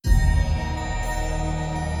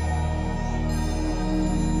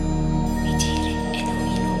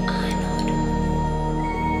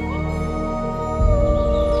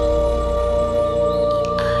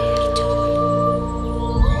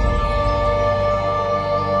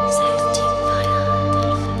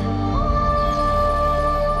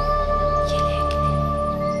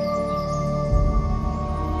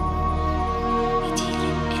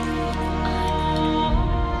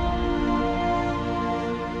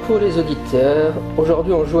pour les auditeurs.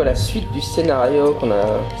 Aujourd'hui, on joue à la suite du scénario qui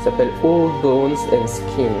s'appelle All Bones and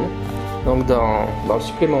Skin. Donc, dans le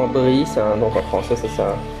supplément Brie, donc en français, c'est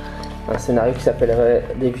ça, un scénario qui s'appellerait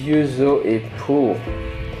Les vieux os et peau.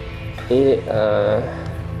 Et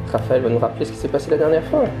Raphaël va nous rappeler ce qui s'est passé la dernière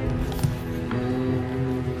fois.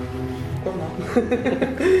 Comment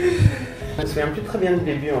Je me souviens plus très bien du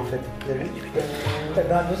début en fait.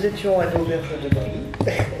 Nous étions à l'auberge de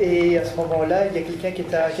Brie et à ce moment-là, il y a quelqu'un qui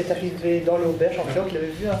est arrivé dans l'auberge en disant qu'il avait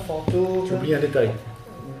vu un fantôme. J'ai oublié un détail.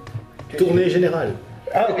 Tournée générale.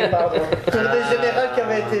 Ah oui, pardon. Tournée générale qui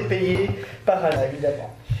avait été payée par Alain,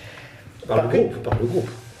 évidemment. Par le groupe.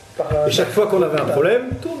 Et chaque fois qu'on avait un problème,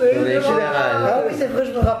 tournée générale. Ah oui, c'est vrai,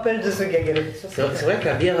 je me rappelle de ce gag. C'est vrai que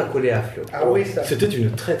la bière a collé à flot. Ah oui, ça. C'était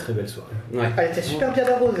une très très belle soirée. Ouais. Elle était super bien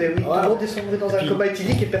arrosée, oui. Ouais. Tout le monde est sombré dans un coma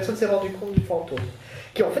éthylique et personne ne s'est rendu compte du fantôme.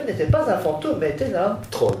 Qui en fait n'était pas un fantôme, mais était un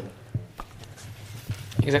Troll.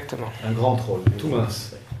 Exactement. Un grand troll, tout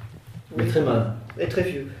mince. Mais très malin. et très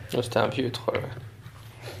vieux. C'était un vieux troll.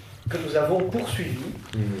 Que nous avons poursuivi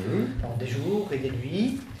dans des jours et des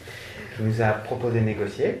nuits. Qui nous a proposé de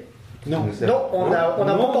négocier. Non. Non, on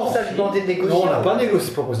n'a pas pensé à lui demander de négocier. Non, on n'a pas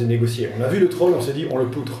proposé de négocier. On a vu le troll, on s'est dit, on le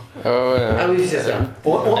poutre. Ah oui, c'est ça.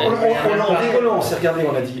 En rigolant, on s'est regardé,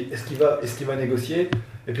 on a dit, est-ce qu'il va négocier?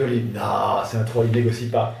 Et puis on dit, non, c'est un troll, il négocie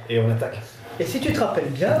pas. Et on attaque. Et si tu te rappelles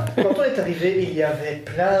bien, quand on est arrivé, il y avait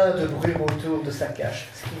plein de brume autour de sa cache.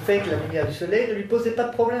 Ce qui fait que la lumière du soleil ne lui posait pas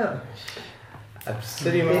de problème.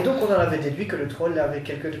 Absolument. Et donc on en avait déduit que le troll avait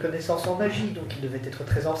quelques connaissances en magie, donc il devait être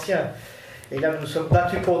très ancien. Et là nous nous sommes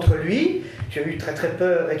battus contre lui, tu as eu très très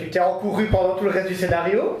peur et tu t'es encouru pendant tout le reste du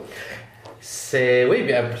scénario. Oui,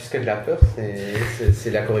 bien plus que de la peur, c'est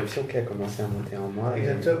la corruption qui a commencé à monter en moi.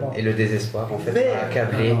 Exactement. Et le désespoir, en fait, Mais- m'a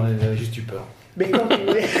accablé. Non, il a juste eu peur. Mais quand tu...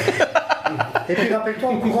 Et puis rappelle-toi,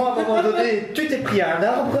 en courant, à un moment donné, tu t'es pris à un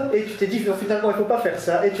arbre et tu t'es dit non, finalement il ne faut pas faire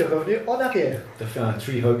ça et tu es revenu en arrière. T'as fait un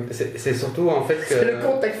tree hug. C'est surtout en fait que. C'est le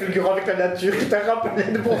contact fulgurant avec la nature qui t'a rappelé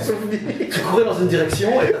de bons souvenirs. Tu courais dans une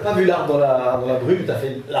direction et t'as pas vu l'arbre dans la brume, t'as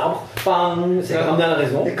fait l'arbre, pam, c'est quand même bien la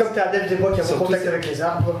raison. Et comme tu es un elfe des bois qui a bon contact avec les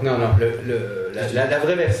arbres. Non, la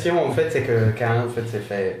vraie version en fait c'est que Cain en fait s'est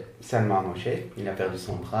fait salement amocher, il a perdu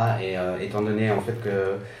son bras et étant donné en fait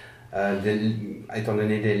que étant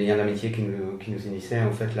donné des liens d'amitié qui nous unissaient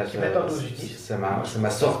en fait là ça m'a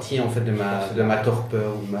sorti en fait de ma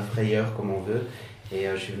torpeur ou de ma frayeur comme on veut et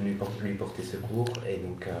je suis venu lui porter secours et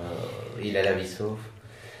donc il a la vie sauve.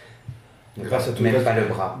 Donc, Grâce à tout même le- pas le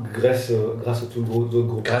bras. Grâce à tous les autres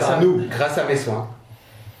groupes. Grâce à mes soins.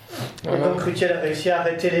 Et donc Rutiel a réussi à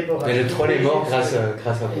arrêter les borages. Mais le troll est mort grâce à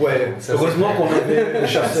vous. Ouais, Ça, heureusement c'est- qu'on avait le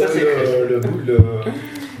chasseur, Ça, c'est le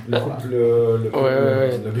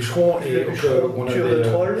bûcheron et Le bûcheron, qu'on tueur avait de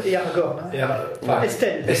troll et Aragorn. Hein. enfin,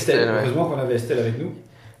 Estelle. Estelle, ouais. heureusement qu'on avait Estelle avec nous.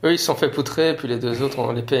 Eux, ils se sont fait poutrer, et puis les deux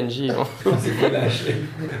autres, les PNJ, C'est pas lâché.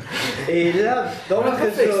 Et là, dans le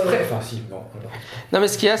trésor. Enfin, si, non. Non, mais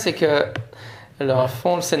ce qu'il y a, c'est que, alors, à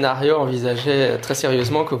fond, le scénario envisageait très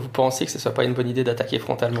sérieusement que vous pensiez que ce soit pas une bonne idée d'attaquer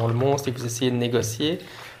frontalement le monstre et que vous essayez de négocier.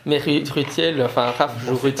 Mais Raph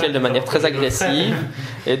joue Rutiel de manière très agressive.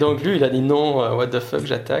 Et donc, lui, il a dit non, what the fuck,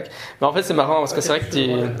 j'attaque. Mais en fait, c'est marrant parce que c'est vrai que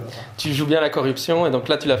tu joues bien la corruption. Et donc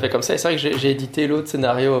là, tu l'as fait comme ça. Et c'est vrai que j'ai édité l'autre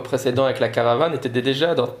scénario précédent avec la caravane. Et t'étais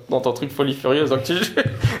déjà dans ton truc folie furieuse. Donc tu joues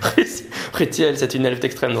Rutiel, c'est une elfe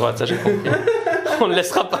d'extrême droite, ça j'ai compris. On ne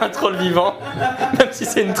laissera pas un troll vivant, même si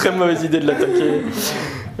c'est une très mauvaise idée de l'attaquer.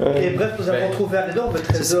 Et bref, nous avons trouvé un énorme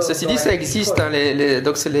trésor. Ceci dans dit, la ça existe. grotte.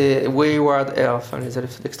 Donc c'est les Wayward Elves, les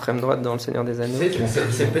elfes d'extrême droite dans Le Seigneur des Anneaux.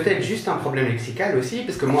 C'est peut-être juste un problème lexical aussi,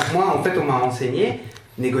 parce que moi en fait, on m'a enseigné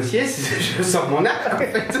négocier, je sors mon arc en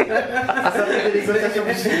fait. Ça s'appelle des négociations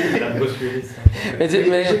musclées. Mais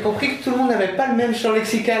J'ai compris que tout le monde n'avait pas le même champ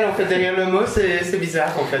lexical en fait derrière le mot, c'est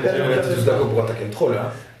bizarre en fait. On était tous d'accord pour attaquer le troll, hein.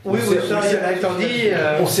 Oui, étant dit.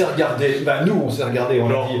 On s'est regardé, on s'est regardé, on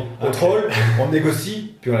a dit un troll, on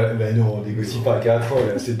négocie, puis non, on négocie pas avec un troll,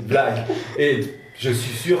 c'est une blague. Et je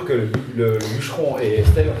suis sûr que le bûcheron et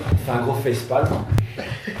Estelle ont fait un gros facepalm.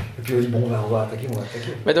 Et puis on dit bon, on va attaquer.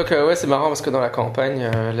 Mais donc ouais, c'est marrant parce que dans la campagne,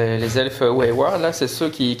 les elfes Wayward, là, c'est ceux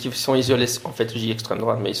qui sont isolés. En fait, je dis extrême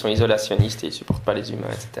droite, mais ils sont isolationnistes et ils supportent pas les humains,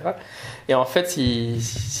 etc. Et en fait,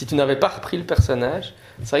 si tu n'avais pas repris le personnage,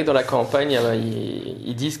 c'est vrai que dans la campagne,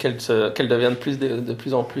 ils disent qu'elle devient de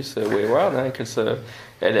plus en plus Wayward, hein,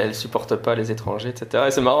 qu'elle supporte pas les étrangers, etc.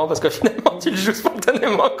 Et c'est marrant parce que finalement, tu le joues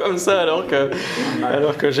spontanément comme ça, alors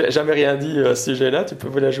que j'ai jamais rien dit à ce sujet-là. Tu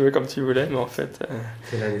peux la jouer comme tu voulais, mais en fait...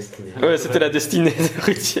 C'est la destinée. Ouais, c'était la destinée de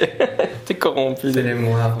Rutiel. T'es corrompu. C'est les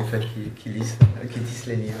moires, en fait, qui tissent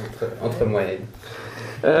les liens entre moi et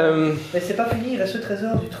Mais c'est pas fini, il reste le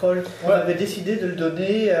trésor du troll. On avait décidé de le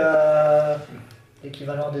donner à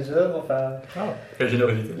l'équivalent des œuvres, enfin... Quelle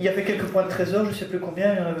générosité. Il y avait quelques points de trésor, je sais plus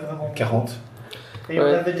combien, il y en avait vraiment... 40. Et on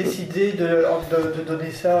avait décidé de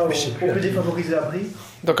donner ça aux plus défavorisés à Brie.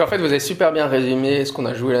 Donc en fait, vous avez super bien résumé ce qu'on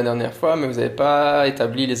a joué la dernière fois, mais vous n'avez pas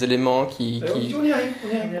établi les éléments qui... On y arrive.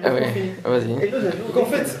 Ah oui, vas-y. Donc en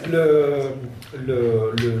fait, le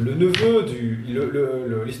neveu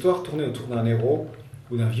l'histoire tournait autour d'un héros,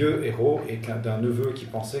 ou d'un vieux héros, et d'un neveu qui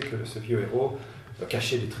pensait que ce vieux héros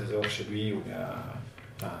cachait des trésors chez lui, ou bien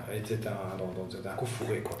était dans un coffre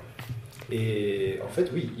fourré, quoi. Et en fait,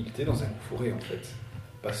 oui, il était dans un coffre fourré, en fait.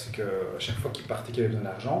 Parce que chaque fois qu'il partait, qu'il avait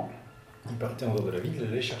besoin d'argent, il partait en dehors de la ville, il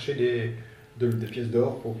allait chercher des pièces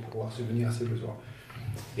d'or pour pouvoir subvenir à ses besoins.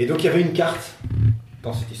 Et donc il y avait une carte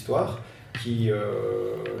dans cette histoire qui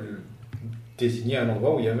désignait un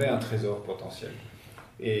endroit où il y avait un trésor potentiel.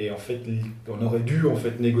 Et en fait, on aurait dû en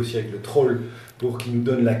fait négocier avec le troll pour qu'il nous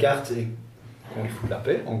donne la carte et qu'on lui foute la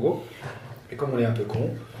paix, en gros. Et comme on est un peu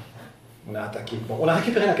con, on a attaqué. Bon, on a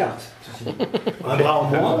récupéré la carte, ceci dit. Un bras en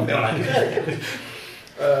moins, mais on a récupéré la carte.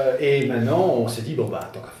 Et maintenant, on s'est dit, bon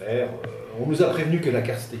bah, tant qu'à faire, on nous a prévenu que la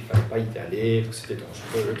carte, il ne fallait pas y aller, que c'était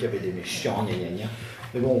dangereux, qu'il y avait des méchants, gna gna gna.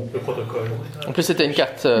 Mais bon, Le protocole. En plus, c'était une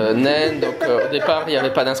carte naine, donc au départ, il n'y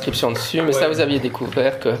avait pas d'inscription dessus, mais ça, vous aviez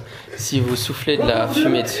découvert que si vous soufflez de la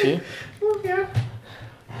fumée dessus,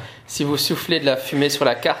 si vous soufflez de la fumée sur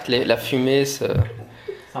la carte, la fumée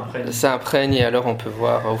s'imprègne et alors on peut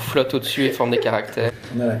voir, on flotte au-dessus et forme des caractères.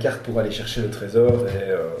 on a la carte pour aller chercher le trésor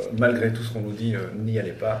et malgré tout ce qu'on nous dit, n'y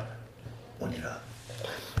allez pas, on y va.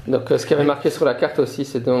 Donc ce qui avait marqué sur la carte aussi,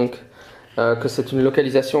 c'est donc que c'est une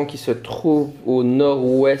localisation qui se trouve au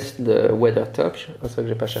nord-ouest de Weathertop. C'est ça que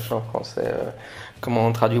j'ai pas cherché en français. Comment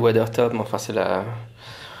on traduit Weathertop, mais enfin c'est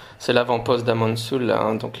l'avant-poste d'Amon-Sul, là,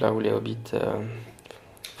 hein, donc là où les hobbits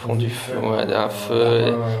font du feu, un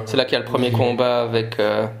feu. C'est là qu'il y a le premier combat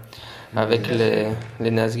avec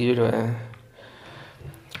les Nazgûl. Ouais.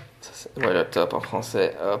 Weathertop en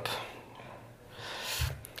français. Hop.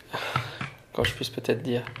 Quand je puisse peut-être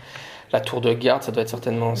dire. La tour de garde, ça doit être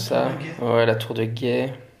certainement ça. Ouais, la tour de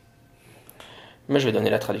guet. Mais je vais donner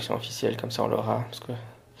la traduction officielle, comme ça on l'aura. Parce que...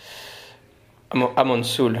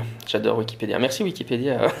 Amon-Sul, j'adore Wikipédia. Merci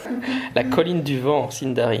Wikipédia. La colline du vent,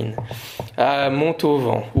 Sindarin.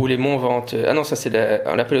 Montauvent, ou les monts venteux. Ah non, ça c'est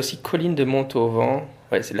on l'appelle aussi colline de Montauvent.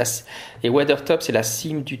 Ouais, et Weathertop, c'est la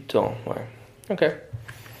cime du temps. Ouais. Ok.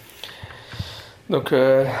 Donc,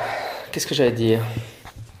 qu'est-ce que j'allais dire ?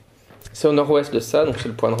 C'est au nord-ouest de ça, donc c'est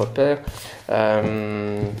le point de repère.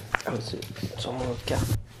 C'est sur mon autre carte.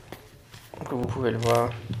 Donc vous pouvez le voir.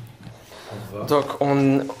 Donc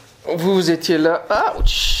vous étiez là.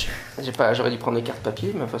 Ouch. J'aurais dû prendre des cartes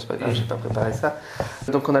papier, mais enfin c'est pas grave, j'ai pas préparé ça.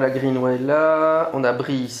 Donc on a la Greenway là, on a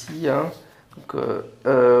Brie ici. Hein. Donc,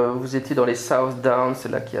 vous étiez dans les South Downs, c'est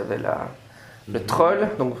là qu'il y avait le troll.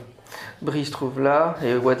 Donc Brie se trouve là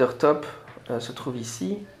et Weathertop se trouve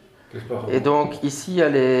ici. Et donc ici il y a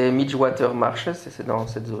les Midgewater Marshes et c'est dans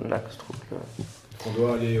cette zone là que se trouve On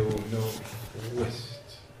doit aller au nord-ouest.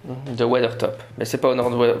 De Weathertop, mais c'est pas au nord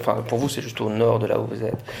de enfin pour vous c'est juste au nord de là où vous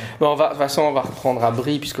êtes. Bon, de toute façon on va reprendre à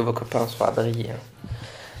Brie puisque vos copains sont à Brie. Hein.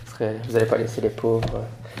 Vous n'allez pas laisser les pauvres.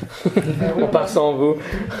 On part sans vous.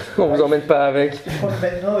 On vous emmène pas avec. Je crois que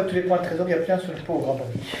maintenant tous les points de trésor il y a plein sur le pauvre à Brie.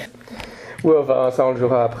 Ouais, enfin ça on le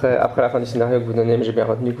jouera après la fin du scénario que vous donnez, mais j'ai bien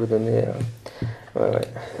retenu que vous donnez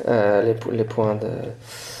les points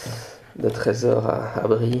de trésor à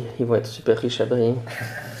Brie. Ils vont être super riches à Brie.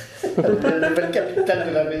 La nouvelle capitale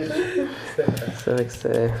de la maison. C'est vrai que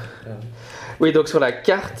c'est... Oui, donc sur la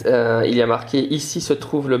carte, il y a marqué ici se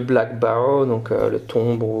trouve le Black Barrow, donc le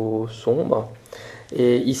tombeau sombre.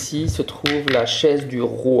 Et ici se trouve la chaise du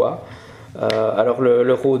roi. Alors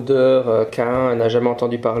le rôdeur Cain n'a jamais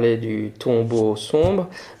entendu parler du tombeau sombre,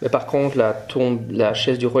 mais par contre la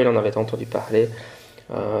chaise du roi il en avait entendu parler.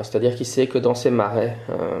 C'est-à-dire qu'il sait que dans ces marais,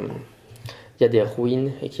 il y a des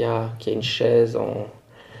ruines et qu'il y a une chaise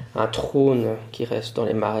un trône qui reste dans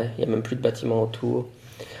les marais. Il n'y a même plus de bâtiments autour.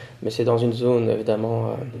 Mais c'est dans une zone,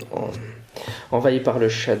 évidemment, envahie par le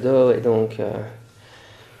Shadow. Et donc,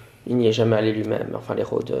 il n'y est jamais allé lui-même. Enfin, les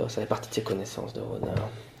rôdeurs, ça fait partie de ses connaissances de rôdeurs.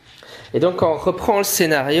 Et donc, quand on reprend le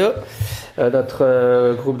scénario,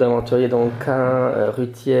 notre groupe d'aventuriers, donc Cain,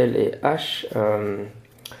 Rutiel et Ash,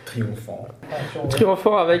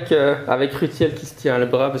 Triomphant avec Rutiel qui se tient le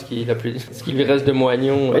bras parce qu'il a plus ce qu'il lui reste de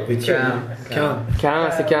moignon. C'est Cain.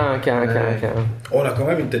 On a quand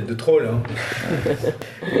même une tête de troll. Hein.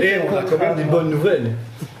 Et on a quand même des bonnes nouvelles.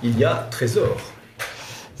 Il y a trésor.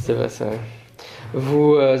 C'est vrai, ça.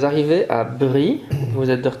 Vous arrivez à Brie. Vous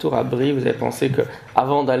êtes de retour à Brie. Vous avez pensé que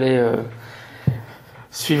avant d'aller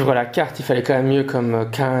suivre la carte, il fallait quand même mieux, comme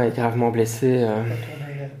Cain est gravement blessé,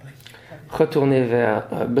 retourner vers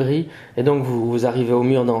Brie. Et donc vous arrivez au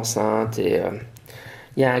mur d'enceinte et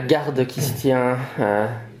il y a un garde qui se tient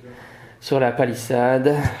sur la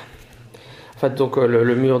palissade. En fait, donc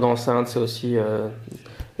le mur d'enceinte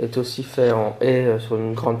est aussi fait en haie sur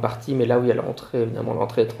une grande partie, mais là où il y a l'entrée, évidemment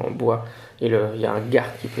l'entrée est en bois et il y a un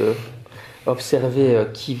garde qui peut observer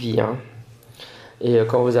qui vient. Et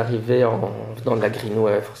quand vous arrivez dans de la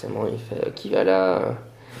greenway, forcément il fait qui va là,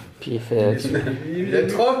 puis il fait Il est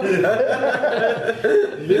trop.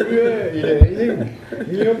 Il est muet,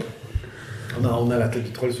 il est où? On a la tête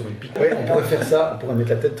du troll sur une pique. Ouais, on pourrait faire ça, on pourrait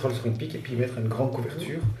mettre la tête du troll sur une pique et puis mettre une grande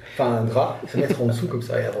couverture, enfin un drap, se mettre en dessous comme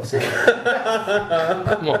ça et avancer.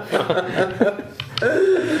 Bon.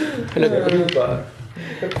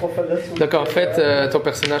 Donc en fait, ton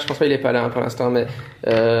personnage, je pense pas il est pas là pour l'instant, mais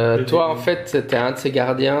toi en fait t'es un de ces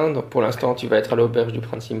gardiens, donc pour l'instant tu vas être à l'auberge du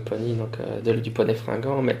Prancing Pony, donc du poney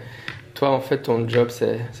fringant, mais toi en fait ton job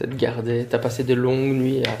c'est de garder, t'as passé de longues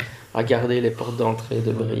nuits à garder les portes d'entrée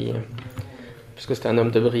de Brie, puisque c'était un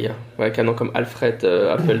homme de Brie, hein. Ouais, avec un nom comme Alfred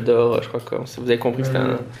Appeldor, je crois que vous avez compris que c'était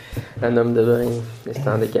un homme de Brie, et c'était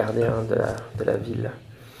un des gardiens de la ville.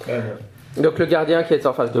 Donc le gardien qui est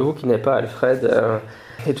en face de vous, qui n'est pas Alfred,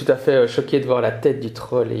 est tout à fait choqué de voir la tête du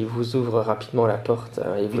troll et il vous ouvre rapidement la porte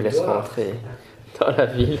et il vous laisse rentrer dans la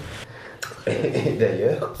ville. Et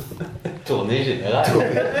d'ailleurs, tournée générale.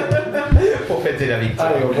 Pour fêter la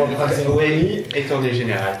victoire. Allez, on va en Prancing Pony et tournée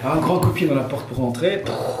générale. Un grand coup de pied dans la porte pour rentrer.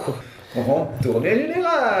 On rentre, tournée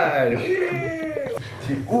générale.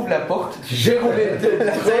 Tu ouvres la porte, J'ai roulé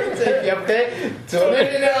la tête et puis après,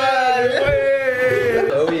 tournée générale.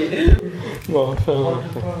 Ah oui. Bon, enfin,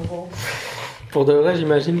 pour de vrai,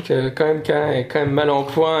 j'imagine que quand même Cain est quand même mal en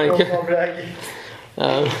point et Non, que sans blague.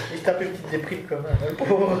 euh, Il se tape une petite déprime quand même. Le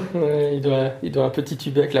pauvre. ouais, il doit un peu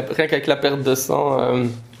tituber rien qu'avec la perte de sang.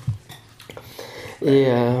 Et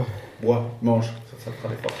Bois, mange, ça fera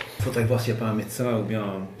l'effort. Il faudrait voir s'il n'y a pas un médecin ou bien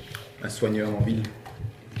un soigneur en ville.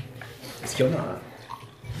 Est-ce qu'il y en a un?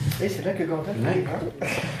 Et c'est là que Gandalf arrive. Hein.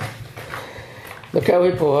 donc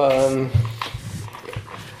oui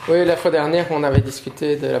oui, la fois dernière on avait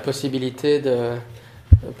discuté de la possibilité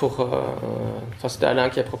enfin c'était Alain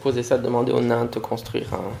qui a proposé ça, de demander aux nains de te construire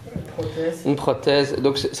une prothèse.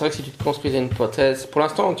 Donc c'est vrai que si tu te construisais une prothèse, pour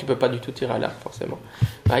l'instant tu peux pas du tout tirer à l'arc forcément.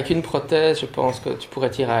 Avec une prothèse, je pense que tu pourrais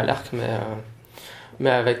tirer à l'arc, mais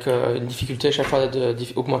avec une difficulté chaque fois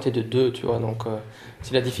augmentée de 2, tu vois. Donc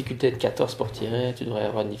si la difficulté est de 14 pour tirer, tu devrais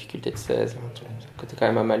avoir une difficulté de 16. Tu as quand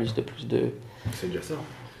même un malus de plus 2. C'est déjà ça.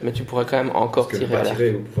 Mais tu pourrais quand même encore Parce que tirer à l'arc.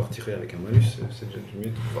 tirer ou pouvoir tirer avec un malus, c'est déjà mieux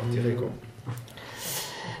de pouvoir tirer quoi.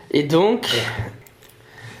 Et donc,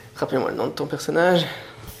 rappelez-moi le nom de ton personnage.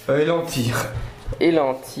 Elantyr.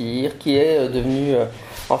 Elantyr, qui est devenu...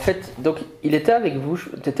 en fait, donc il était avec vous.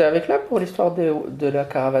 T'étais avec là pour l'histoire de la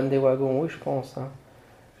caravane des wagons, oui, je pense. Hein.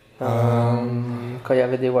 Quand il y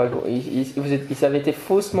avait des wagons. Il avait été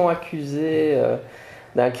faussement accusé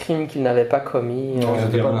d'un crime qu'il n'avait pas commis.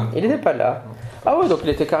 Il n'était pas là. Ah ouais, donc il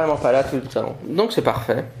était carrément pas là tout le temps. Donc c'est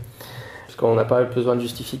parfait. Parce qu'on n'a pas besoin de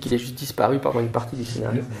justifier qu'il ait juste disparu pendant une partie du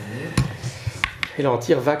scénario.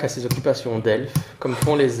 Elantyr va à ses occupations d'elfe, comme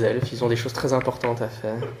font les elfes. Ils ont des choses très importantes à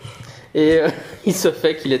faire. Et il se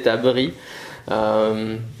fait qu'il est à Brie.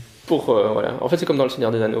 Voilà. En fait, c'est comme dans le Seigneur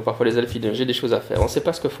des Anneaux. Parfois, les elfes, ils disent j'ai des choses à faire. On ne sait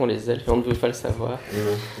pas ce que font les elfes et on ne veut pas le savoir.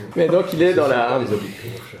 Mais donc, il est dans la.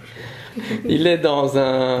 Il est dans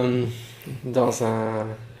un.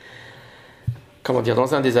 Comment dire,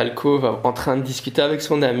 dans un des alcôves, en train de discuter avec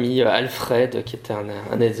son ami Alfred, qui était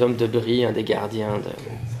un des hommes de Brie, un des gardiens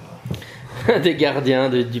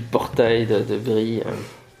du portail de Brie.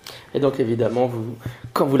 Et donc évidemment,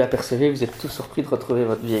 quand vous l'apercevez, vous êtes tous surpris de retrouver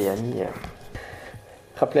votre vieil ami.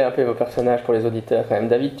 Rappelez un peu vos personnages pour les auditeurs quand même.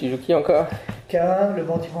 David, tu joues qui encore? Cain, le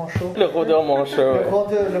bandit manchot. Le rôdeur manchot. Le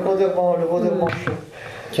rôdeur manchot.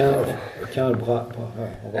 Cain, le bras. Ouais,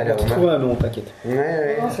 on va Alors, trouver un nom, t'inquiète.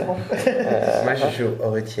 Ouais. Non, c'est bon. Moi je joue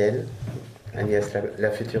Rutiel, alias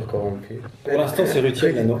la future corrompue. Pour l'instant, c'est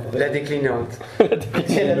Rutiel, la déclinante.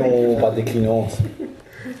 Non, pas déclinante.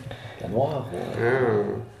 La noire.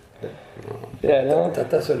 Et alors?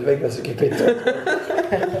 Tata Solveig va s'occuper de toi.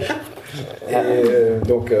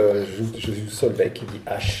 Donc, je joue Solveig qui dit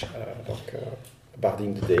H.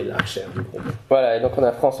 Barding de Dale, Archer du groupe. Voilà, et donc on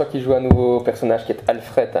a François qui joue un nouveau personnage qui est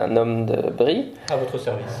Alfred, un homme de Brie. À votre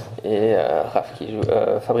service. Et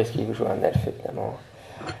Fabrice qui joue un elfe, évidemment.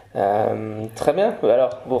 Très bien,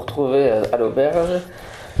 alors vous vous retrouvez à l'auberge.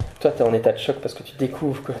 Toi, tu es en état de choc parce que tu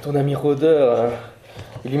découvres que ton ami rôdeur,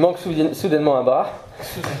 il lui manque soudainement un bras.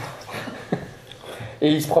 Et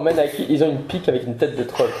ils se promènent ils ont une pique avec une tête de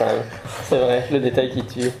troll quand même. C'est vrai, le détail qui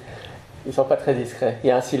tue. Ils sont pas très discrets. Il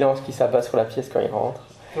y a un silence qui s'abat sur la pièce quand ils rentrent.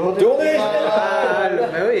 Tournez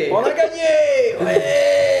oui. On a gagné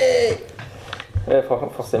ouais. Ouais,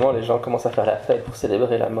 forcément, les gens commencent à faire la fête pour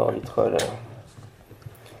célébrer la mort du troll.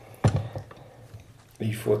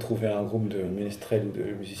 Il faut trouver un groupe de ménestrels ou de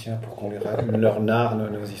musiciens pour qu'on leur narre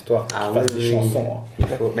nos histoires, qu'ils Ah fassent oui, des chansons. Hein. Il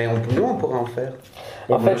faut... Mais nous, on pourrait en faire.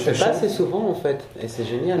 En fait, Je fais pas assez souvent, en fait. Et c'est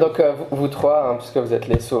génial. Donc vous trois, hein, puisque vous êtes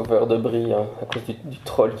les sauveurs de Brie, hein, à cause du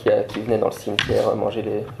troll qui venait dans le cimetière manger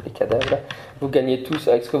les cadavres, vous gagnez tous,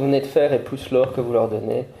 avec ce que vous venez de faire et plus l'or que vous leur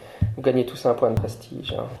donnez, vous gagnez tous un point de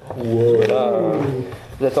prestige. Hein. Wow. Là,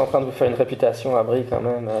 vous êtes en train de vous faire une réputation à Brie quand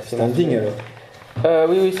même. Standing alors.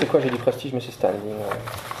 Oui, c'est quoi? J'ai du prestige, mais c'est standing.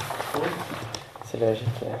 C'est logique.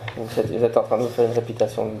 Vous êtes en train de vous faire une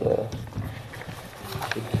réputation de...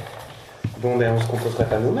 Bon, ben, on se composerait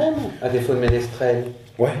pas nous-mêmes, à défaut de ménestrel.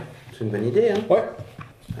 Ouais. C'est une bonne idée, hein. Ouais.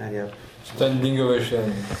 Allez, hop. Standing ovation.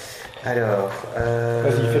 Alors,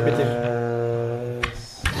 Vas-y, fais péter.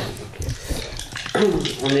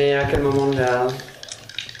 On est à quel moment de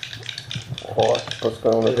Oh, je pense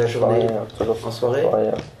qu'on est la journée, toujours en soirée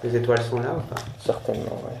hein. Les étoiles sont là ou pas?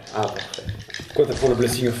 Certainement, ouais. Ah, parfait. Quoi, t'as pour le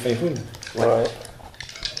Blessing of Faerun? Ouais.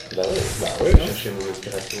 Bah oui. Je vais chercher mon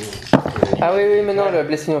inspiration. Ah oui, mais non, le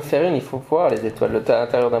Blessing of Faerun, il faut voir les étoiles à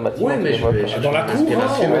l'intérieur d'un bâtiment. Oui, mais je vais chercher Dans la mon cour,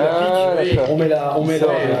 inspiration. hein, Ah, d'accord. On met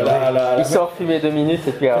la... Il sort fumer 2 minutes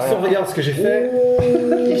et puis Attention, rien. regarde ce que j'ai fait.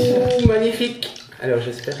 Ouh, magnifique. Alors,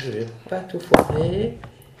 j'espère que je vais pas tout foirer.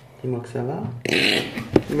 Dis-moi que ça va.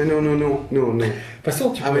 Mais non. De toute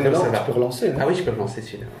façon, tu Ah, mais non, ça va. peux relancer. Non Ah oui, je peux le lancer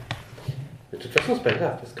celui-là. De toute façon, c'est pas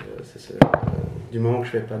grave, parce que c'est du moment que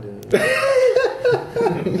je fais pas de...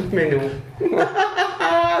 Mais non.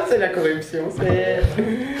 C'est la corruption, c'est...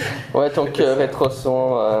 Ouais, ton cœur est trop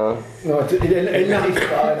sombre. Non, elle n'arrive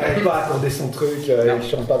pas à accorder son truc, elle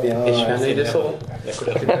chante pas bien. Et je fais un œil de c'est sauron. La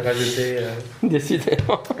couleur que tu peux rajouter...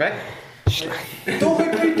 Décidément. Ouais.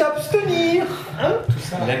 T'aurais pu t'abstenir, hein?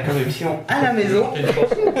 La corruption à la maison.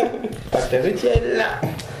 Pas de rituel.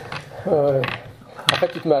 Ouais. En fait,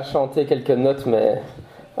 tu te mets à chanter quelques notes, mais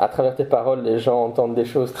à travers tes paroles, les gens entendent des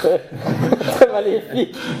choses très, très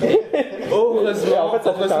maléfiques. Heureusement, En fait,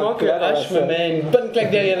 ça fait un que plat dans la H me scène. met une bonne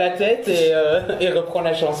claque derrière la tête et reprend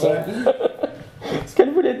la chanson. Ce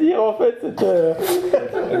qu'elle voulait dire, en fait, c'est que...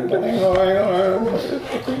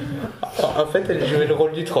 En fait, elle jouait le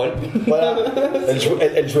rôle du troll. Voilà. Elle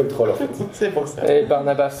jouait le troll en fait. C'est pour ça. Et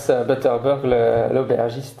Barnabas Butterberg,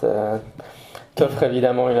 l'aubergiste, t'offre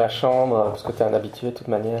évidemment la chambre, parce que t'es un habitué de toute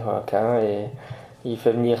manière, Cain, et il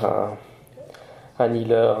fait venir un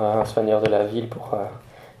healer, un soigneur de la ville,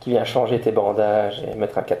 qui vient changer tes bandages et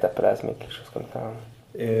mettre un cataplasme et quelque chose comme ça.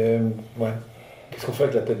 Ouais. Qu'est-ce qu'on fait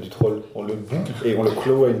avec la tête du troll? On le boue et on le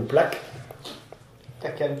clôt à une plaque.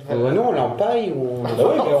 Non, on l'empaille ou on... Ah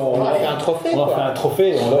ouais, mais on a fait un trophée, On a quoi. fait un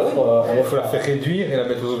trophée et on l'offre. Il faut la faire réduire et la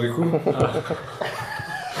mettre aux autres coups.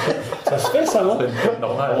 Ça se fait ça, non?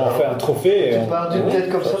 Normal. On en fait un trophée et Tu pars d'une tête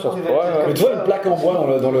comme ça pour arriver à une tête Mais comme tu vois ça. une plaque en bois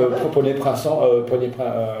dans le poignet fringant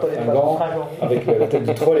avec la tête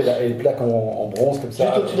du troll et une plaque en bronze comme ça.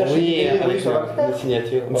 Juste au-dessus de la Oui, cheminée, oui, avec ça va. la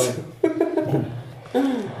signature.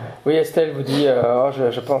 Oui, Estelle vous dit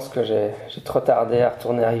je pense que j'ai trop tardé à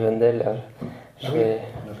retourner à Rivendell.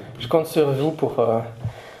 Je compte sur vous pour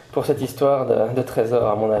cette histoire de trésor,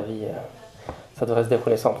 à mon avis. Ça devrait se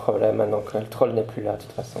dérouler sans problème maintenant que le troll n'est plus là, de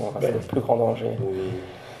toute façon. C'est le plus grand danger.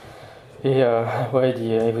 Et ouais,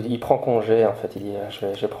 il prend congé, en fait. Il dit je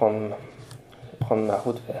vais prendre ma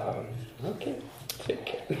route vers. Ok.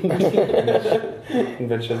 Une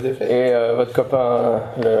belle chose de fait. Et votre copain,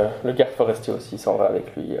 le garde forestier aussi, s'en va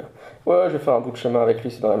avec lui. Ouais, je vais faire un bout de chemin avec lui,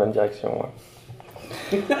 c'est dans la même direction. Ouais.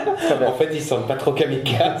 Très bien. En fait, ils sont pas trop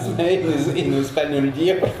kamikazes, mais ils n'osent pas nous le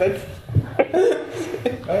dire, en fait.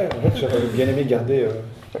 Ouais, en fait, j'aurais bien aimé garder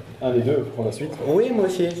un des deux pour la suite. Oui, moi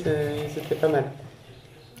aussi, c'était pas mal.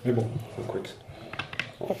 Mais bon. Écoute,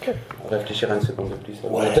 on réfléchira une seconde de plus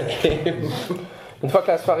avant d'attaquer. Une fois que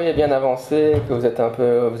la soirée est bien avancée, que vous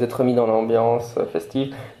êtes remis dans l'ambiance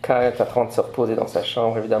festive, Kain est en train de se reposer dans sa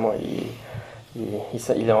chambre. Évidemment,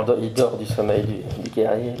 il dort du sommeil du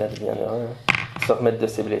guerrier, il a bien heureux, se remettre de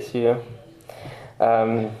ses blessures.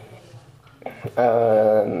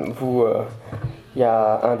 Il y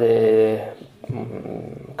a un des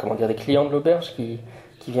comment dire, des clients de l'auberge qui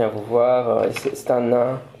vient vous voir. C'est un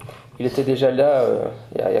nain. Il était déjà là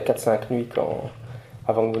il y a 4-5 nuits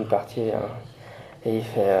avant que vous ne partiez. Hein. Et il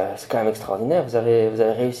fait, c'est quand même extraordinaire, vous avez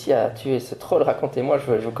réussi à tuer ce troll, racontez-moi,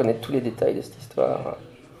 je veux connaître tous les détails de cette histoire.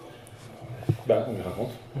 Bah, on lui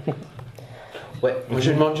raconte. Ouais, moi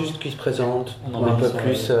je demande juste qu'il se présente un peu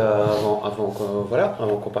plus avant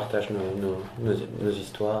qu'on partage nos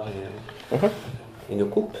histoires et nos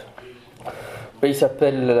coupes. Oui, il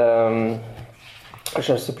s'appelle...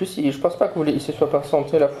 je ne sais plus si... Je pense pas qu'il se soit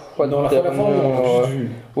présenté la fois Dans la fois d'avant, on l'a juste vu.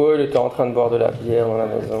 Oui, il était en train de boire de la bière dans la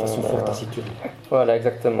maison. Façon fort taciturne. Voilà,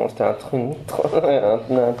 exactement. C'était un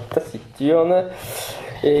taciturne.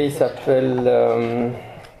 Et il s'appelle...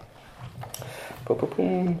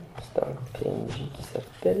 C'est un PNJ qui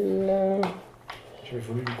s'appelle... J'avais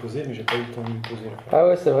voulu lui causer, mais j'ai pas eu le temps de lui causer. Ah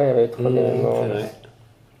ouais, c'est vrai, il y avait trop d'événements. C'est vrai.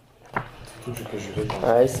 Tout je peux jurer.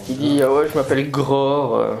 Ah, est-ce qu'il dit ouais, je m'appelle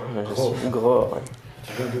Gror. Je suis Gror. Ouais.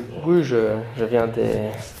 Tu viens de... Oui, je viens de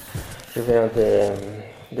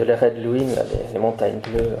les Red Louis, là, les montagnes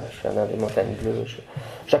bleues. Je suis un des montagnes bleues.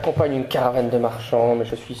 J'accompagne une caravane de marchands, mais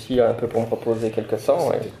je suis ici un peu pour me reposer quelques temps. C'est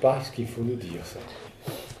Ouais. peut-être pas ce qu'il faut nous dire, ça.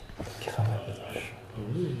 Caravane de marchands.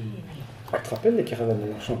 Tu te rappelles les caravanes de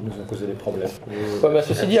marchands qui nous ont causé des problèmes? Ouais, mais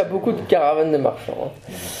ceci dit, il y a beaucoup de caravanes de marchands. Hein.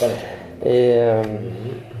 Pas les caravanes. Et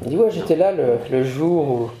il dit ouais, j'étais là le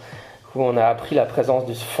jour où on a appris la présence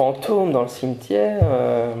de ce fantôme dans le cimetière.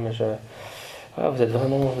 Mais voilà, vous êtes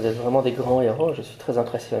vraiment des grands héros. Je suis très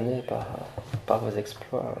impressionné par vos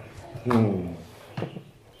exploits.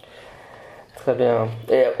 Très bien.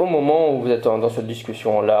 Et au moment où vous êtes dans cette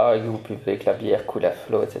discussion-là, et que vous buvez, que la bière coule à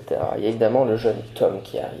flot, etc., il y a évidemment le jeune Tom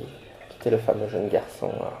qui arrive, qui était le fameux jeune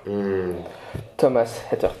garçon, Thomas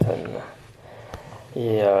Hetterton.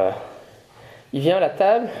 Et il vient à la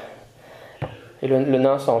table, et le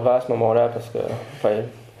nain s'en va à ce moment-là, parce que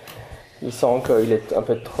il sent qu'il est un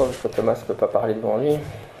peu de trop, parce que Thomas ne peut pas parler devant lui. Et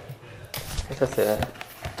ça, c'est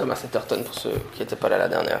Thomas Hetterton, pour ceux qui n'étaient pas là la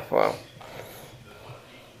dernière fois.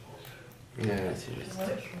 C'est juste.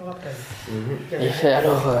 Ouais, je me rappelle. Il fait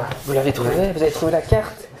alors, vous l'avez trouvé? Vous avez trouvé la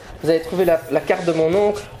carte? Vous avez trouvé la carte de mon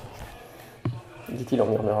oncle? Dit-il en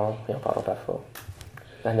murmurant et en parlant pas fort.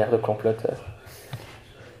 Un air de comploteur.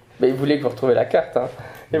 Mais il voulait que vous retrouviez la carte, hein.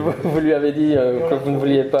 Et vous lui avez dit que vous ne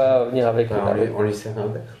vouliez pas venir avec lui. On lui sert un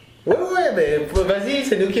verre. Ouais, mais vas-y,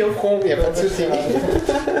 c'est nous qui offrons, il n'y a pas de souci.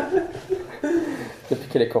 Depuis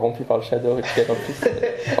qu'elle est corrompue par le Shadow Rituel en plus.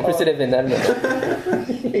 En plus, elle est vénale.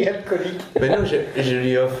 Et alcoolique. Mais non, je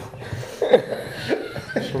lui offre.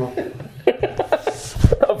 Franchement.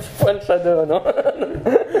 Oh, point le Shadow, non?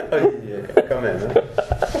 Oui, quand même. Hein.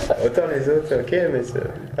 Autant les autres, ok, mais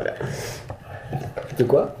voilà. De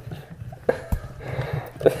quoi?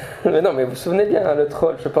 Mais non, mais vous vous souvenez bien, hein, le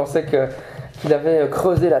troll, je pensais qu'il avait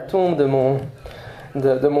creusé la tombe de mon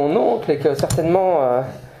oncle et que certainement,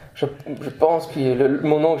 je pense que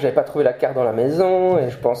mon oncle, j'avais pas trouvé la carte dans la maison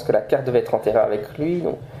et je pense que la carte devait être enterrée avec lui.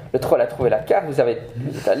 Donc le troll a trouvé la carte, vous êtes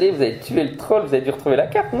allé, vous avez tué le troll, vous avez dû retrouver la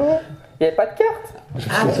carte, non? Il n'y avait pas de carte?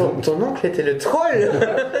 Ah, ton oncle était le troll.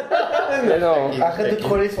 Mais non. Arrête de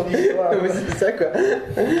troller son histoire. Oui, c'est ça quoi.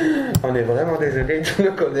 On est vraiment désolé, toutes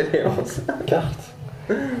nos condoléances. Carte.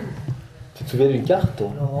 Tu te souviens d'une carte, toi?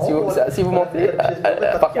 Non, Si vous mentez,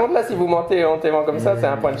 par contre là, si vous mentez hontément comme ça, c'est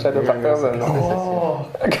un point de Shadow par personne. Oh.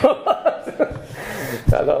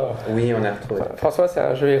 Alors, Oui, on a retrouvé. François, c'est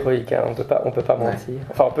un jeu héroïque, hein. On peut pas mentir.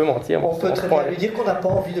 Enfin, on peut mentir, mais On peut très bien lui dire qu'on n'a pas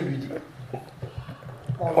envie de lui dire.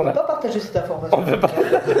 On ne peut pas partager cette information. On peut pas.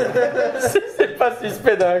 C'est pas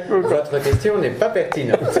suspect d'un coup, quoi. Votre question n'est pas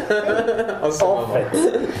pertinente. En ce moment.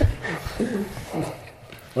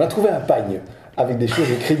 On a trouvé un pagne avec des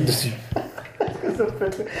choses écrites dessus.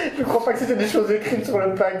 Je crois pas que c'était des choses écrites sur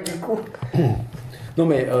le pack du coup. Non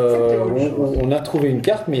mais on a trouvé une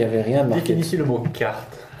carte, mais il n'y avait rien marqué. Définissez le mot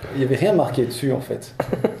carte. Il n'y avait rien marqué dessus en fait.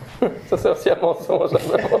 Ça, c'est aussi un mensonge.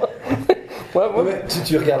 Ouais, Ouais, mais si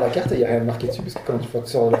tu regardes la carte, il n'y a rien marqué dessus parce que quand tu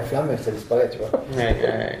sors de la flamme, ça disparaît, tu vois. Ouais,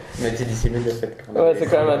 mais tu dissimules le fait qu'on a Ouais, c'est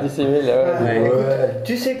quand même un dissimule. Ouais. Ouais.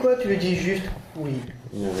 Tu sais quoi, tu lui dis juste oui.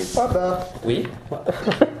 Oui. Ah bah. Oui.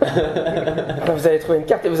 Vous avez trouvé une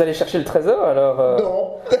carte et vous allez chercher le trésor, alors.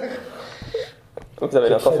 Non. Vous avez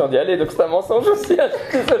l'intention d'y aller, donc c'est un mensonge aussi. Hein,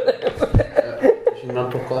 je suis désolé. Je me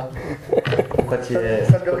demande pourquoi. Pourquoi tu es.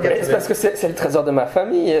 Ça me regarde. C'est parce que c'est le trésor de ma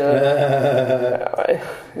famille. Ouais.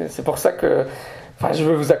 C'est pour ça que. Enfin, je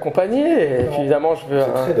veux vous accompagner et puis évidemment je veux.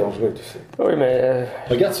 C'est très dangereux, tu sais. Oui, mais.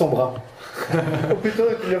 Regarde son bras. Ou plutôt,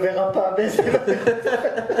 tu ne le verras pas, mais c'est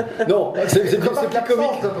Non, c'est plus pas de comique.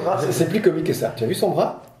 l'absence de bras. C'est plus comique que ça. Tu as vu son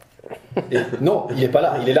bras? Et non, il est pas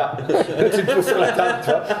là, il est là. Tu le poses sur la table,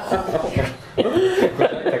 tu vois.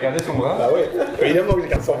 bras. Bah ouais, évidemment que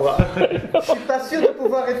j'écarte son bras. Je suis pas sûr de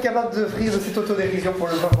pouvoir être capable de rire de cette autodérision pour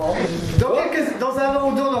le moment. Dans un an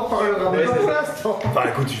ou deux, on en reparlera, mais pas pour l'instant. Bah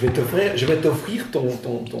écoute, je vais t'offrir ton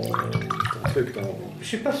truc. Je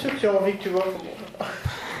suis pas sûr que tu as envie que tu vois.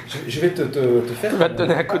 Je vais te faire. Tu vas te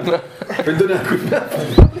donner un coup de main. Je vais te donner un coup de main.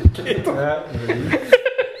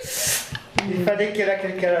 Il fallait que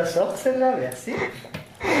quelqu'un la sorte, celle-là, merci.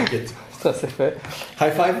 T'inquiète. Ça c'est fait.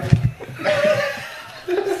 High five.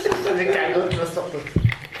 Avec un autre la sorte.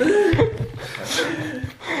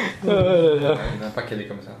 Il n'a pas qu'elle est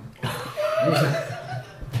comme ça.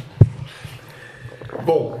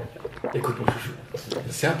 Bon, écoute mon chouchou,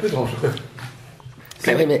 c'est un peu dangereux.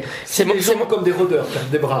 Mais oui, mais c'est Les gens comme des rôdeurs perdent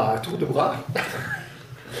des bras à tour de bras.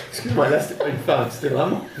 Excuse-moi, là c'était pas une femme, c'était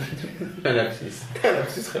vraiment Un lapsus. un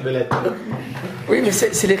lapsus révélateur. Oui, mais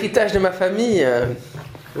c'est l'héritage de ma famille.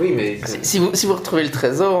 Oui, mais Si vous retrouvez le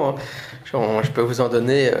trésor, je peux vous en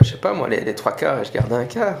donner, je sais pas moi, les 3 quarts et je garde un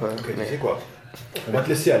quart. Ok, tu mais- sais quoi? On va te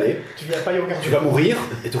laisser aller, Tu viens pas y regarder. tu vas mourir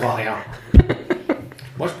et tu n'auras rien.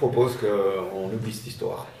 Moi je propose qu'on oublie cette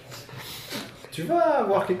histoire. Tu vas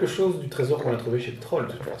avoir quelque chose du trésor qu'on a trouvé chez le troll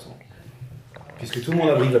de toute façon. Puisque tout le monde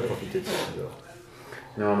a envie de profiter de ce trésor.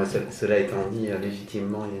 non, mais cela étant dit,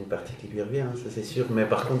 légitimement, il y a une partie qui lui revient, hein, ça c'est sûr. Mais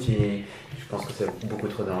par contre, je pense que c'est beaucoup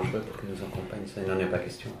trop dangereux pour qu'il nous accompagne. Ça, il n'en est pas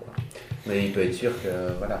question, quoi. Mais il peut être sûr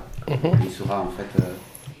que, voilà, il saura en fait.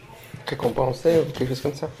 Récompensé ou quelque chose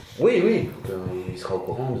comme ça. Oui, il sera au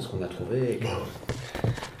courant de ce qu'on a trouvé. Et que...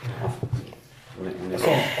 Enfin, on est De toute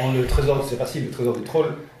façon, le trésor, c'est facile, le trésor du troll,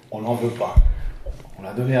 on n'en veut pas. On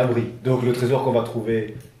l'a donné à Brie. Donc le trésor qu'on va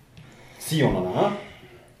trouver, si on en a un,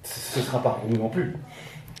 ce ne sera pas pour nous non plus.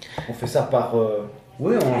 On fait ça par...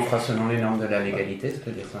 Oui, on le fera selon les normes de la légalité,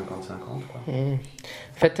 c'est-à-dire 50-50, quoi.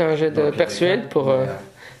 Faites un jet de Donc, persuade pour... mais,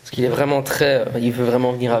 parce qu'il est vraiment très... il veut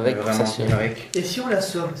vraiment venir avec pour vraiment s'assurer. avec. Et si on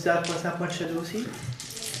l'assomme, c'est un point de shadow aussi?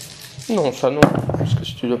 Non, ça non. Parce que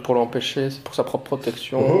si tu veux pour l'empêcher, c'est pour sa propre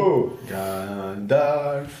protection. Oh,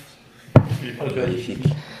 Gandalf. Magnifique.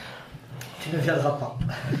 Tu ne viendras pas.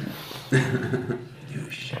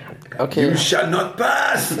 Ok. You shall not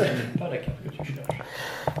pass. Pas la carte que tu cherches.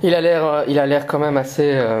 Il a l'air quand même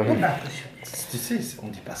assez... Tu sais, on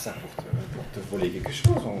dit pas ça pour te voler quelque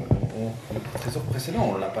chose. Le trésor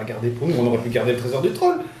précédent, on l'a pas gardé pour nous. On aurait pu garder le trésor du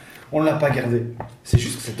troll. On l'a pas gardé. C'est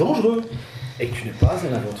juste que c'est dangereux. Et que tu n'es pas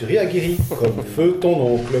un aventurier aguerri, comme feu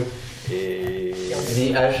ton oncle. Et...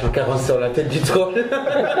 Dis H en carence sur la tête du troll.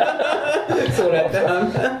 Sur la table.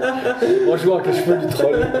 en jouant avec les cheveux du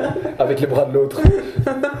troll, avec les bras de l'autre.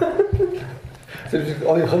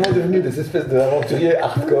 On est vraiment devenus des espèces d'aventuriers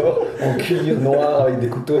hardcore, en cuir noir, avec des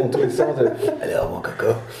couteaux dans tous les sens. Alors, mon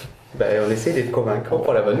coco. Ben, on essaie d'être convaincant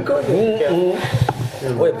pour la bonne cause.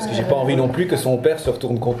 Ouais, parce que j'ai pas envie non plus que son père se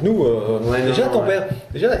retourne contre nous. Ouais, déjà, non, ton ouais. père,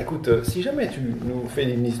 déjà, écoute, si jamais tu nous fais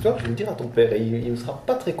une histoire, je vais le dire à ton père, et il ne sera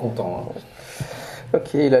pas très content. Hein.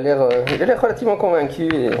 Ok, il a l'air relativement convaincu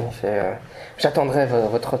et il fait, j'attendrai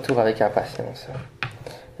votre retour avec impatience.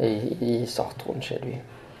 Et il s'en retourne chez lui.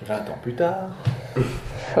 20 ans plus tard.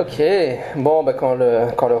 Ok, bon, bah, quand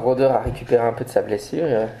le rôdeur a récupéré un peu de sa blessure,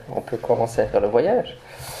 on peut commencer à faire le voyage.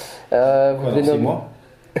 Vous Quoi, devez dans 6 nommer- mois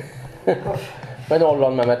Ouais, non, le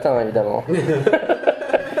lendemain matin, évidemment. Et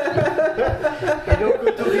donc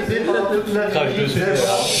autorisé pendant toute la Crache vie. dessus,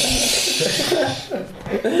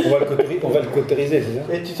 on va le cauteriser, c'est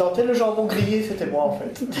ça? Et tu sentais le jambon grillé, c'était moi en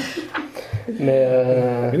fait. Mais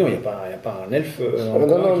Mais non, il n'y a pas un elfe non,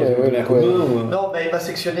 non, qui a mais donné un coup de ouais. main, ou- Non, mais il m'a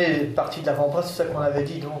sectionné une partie de l'avant-bras, c'est ça qu'on avait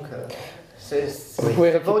dit, donc Vous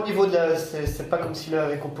pouvez pas au niveau de la... C'est pas comme s'il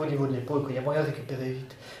avait coupé au niveau de l'épaule, quoi. Il y a moyen de récupérer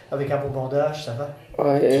vite. Avec un bon bandage, ça va.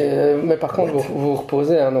 ouais, mais par contre, vous vous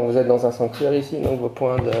reposez, hein, donc vous êtes dans un sanctuaire ici, donc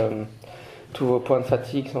tous vos points de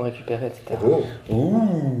fatigue sont récupérés, etc. Oh.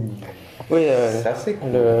 Ouh. Oui, Ça, c'est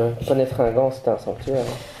cool. le poney fringant, c'est un sanctuaire.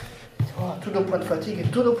 Oh, tous nos points de fatigue et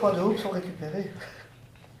tous nos points de hope sont récupérés.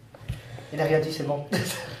 Il n'a rien dit, c'est bon. Je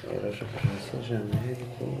sais jamais.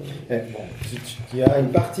 Eh, bon, il y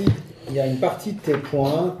a une partie de tes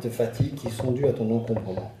points de fatigue qui sont dus à ton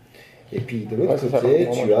encombrement. Et puis de l'autre Ouais, c'est ça, côté,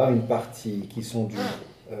 l'encombrement. tu as une partie qui sont dues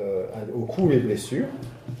aux coups et blessures.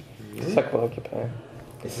 C'est ça que vous récupérez.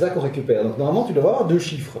 Et c'est ça qu'on récupère. Donc normalement, tu devrais avoir 2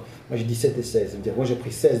 chiffres. Moi j'ai 17 et 16. Ça veut dire moi j'ai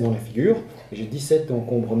pris 16 dans la figure et j'ai 17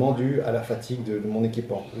 d'encombrement dû à la fatigue de mon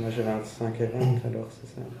équipement. Moi j'ai 25 et 20, alors c'est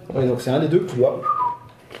ça. Ouais, donc c'est un des deux que tu dois.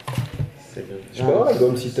 C'est le Je peux avoir la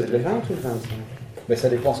gomme, s'il te C'est plaît. le 20 ou le 25? Mais ça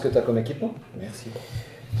dépend ce que tu as comme équipement. Merci.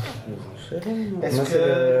 Est-ce Moi, que c'est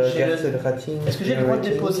le j'ai le- Garce de Ratine. Est-ce que j'ai le droit de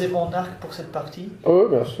déposer mon arc pour cette partie? Oui,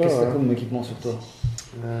 bien sûr. Qu'est-ce que tu as ouais. comme équipement sur toi?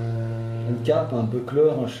 Une cape, un buckler,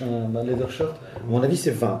 un leather shirt. À mon avis,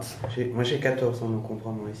 c'est 20. Moi j'ai 14 en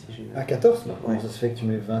encombrement ici. Ah, 14 Ouais. Comment ça se fait que tu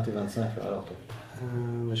mets 20 et 25 alors toi?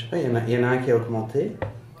 Je sais pas, il y en a un qui a augmenté.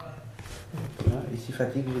 Là, ici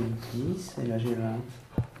fatigue j'ai 10 et là j'ai 20.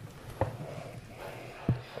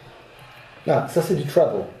 Ah, ça c'est du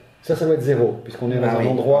travel. Ça doit être 0, puisqu'on est dans un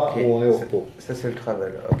endroit ok. où on est au repos. Ça c'est le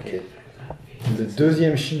travel, ok. Le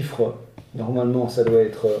deuxième chiffre, normalement, ça doit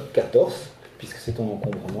être 14, puisque c'est ton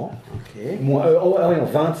encombrement. Ok. Moins,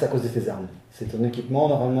 20, c'est à cause de tes armes. C'est ton équipement,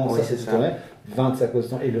 normalement, Oui, ça c'est c'est ça. ton aide. 20, c'est à cause de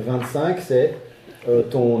ton... Et le 25, c'est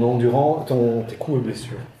ton endurance, tes coups et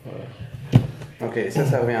blessures. Ok, ça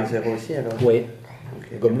revient à 0 aussi alors. Oui,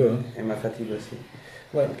 Ok. gomme-le. Hein. Et ma fatigue aussi.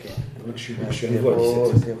 Ouais. Ok. Donc, je suis à nouveau à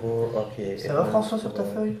 17. 0, ok. Ça va François sur ta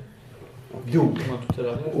feuille? Donc, Tout à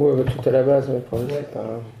l'heure. Ouais, tout à la base, mais pour lui, c'est pas...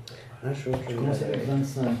 Un jour, je commence avec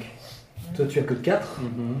 25. Toi, tu as que 4.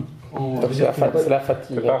 Donc c'est la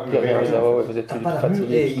fatigue. C'est pas Plus rien, armure. zéro, ouais, vous êtes T'as tous pas l'armure.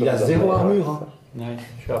 fatigués. Et il a 0 armure. Hein. Ouais,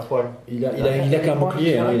 je suis à poil. Il a qu'un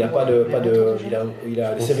bouclier, hein. Il a pas de, il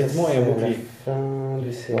a ses vêtements et un bouclier. Fin de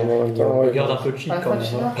En scénario. même temps, ouais. Garde un peu cheat quand même.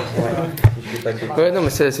 Hein. Je sais pas que- Ouais, non, mais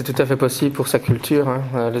c'est tout à fait possible pour sa culture.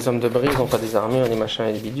 Hein. Les hommes de brise n'ont pas des armures, des machins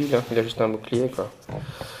et des bidules. Hein. Il a juste un bouclier, quoi.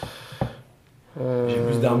 J'ai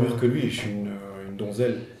plus d'armure que lui et je suis une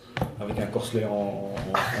donzelle avec un corselet en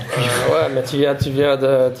Ouais, mais tu viens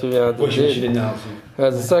de. Ouais, j'ai les nains aussi.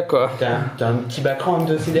 Ouais, c'est ça, quoi. T'as un petit background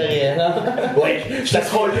aussi derrière. Hein. Ouais, je la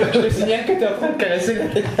troll. Je te signale que t'es en train de caresser la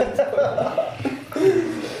tête.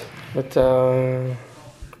 Mais t'as.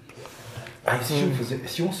 Ah, si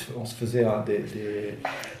on se faisait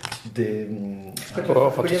des Oh,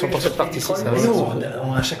 enfin, attention pour cette partie-ci, ça va. Mais non,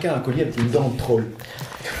 on a chacun un collier avec une dent de troll.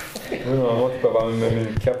 Oui, normalement, tu peux avoir même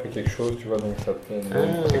une cape ou quelque chose, tu vois, donc ça te donne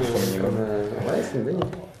une protection minimum. Ouais, c'est une bonne idée.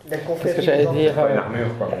 La Qu'est-ce confrérie que j'allais des dire Pas une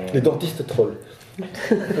armure, quoi. Les dentistes trolls.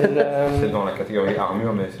 C'est dans la catégorie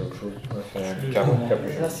armure, mais c'est autre chose. Tu vois, c'est une cape.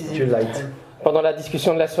 Tu es light. Pendant la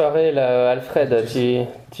discussion de la soirée, là, Alfred,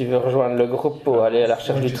 tu veux rejoindre le groupe pour aller à la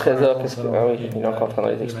recherche du trésor. Ah oui, il est encore en train de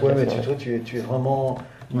les Ouais, expliquer. mais tu es vraiment.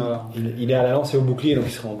 Voilà. Il est à la lance et au bouclier, donc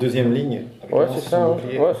il sera en deuxième ligne. avec Ouais, la lance c'est et ça. son Hein.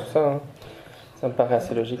 bouclier. Ouais, c'est ça. Hein. Ça me paraît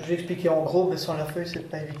assez logique. Je vais expliquer en gros, mais sans la feuille, c'est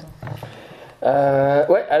pas évident.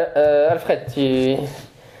 Ouais, Alfred,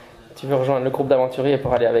 tu veux rejoindre le groupe d'aventuriers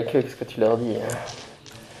pour aller avec eux. Qu'est-ce que tu leur dis?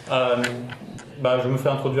 Je me fais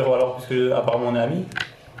introduire alors, puisque apparemment on est amis.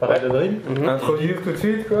 Pareil de Dream. Mhm. Introduire tout de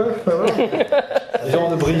suite, quoi. Les gens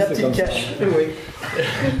de brise, La c'est petite comme ça. cache. Oui.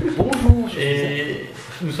 Bonjour. Et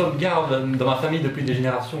nous sommes gardes dans ma famille depuis des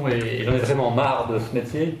générations et j'en ai vraiment marre de ce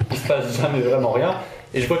métier. Il se passe jamais vraiment rien.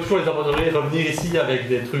 Et je vois toujours les aventuriers revenir ici avec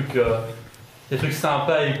des trucs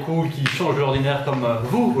sympas et cool qui changent de l'ordinaire comme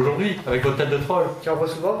vous aujourd'hui avec votre tête de troll. Tu en vois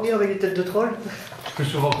souvent venir avec des têtes de troll? Plus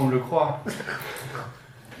souvent qu'on ne le croit.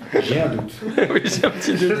 J'ai un doute. Oui, j'ai un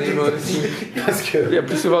petit doute. Moi aussi. Parce que. Il y a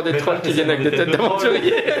plus souvent des Mais trolls pas qui viennent avec des têtes spécialement des têtes de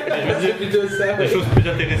d'aventuriers. Mais je veux dire, Plutôt ça. des choses plus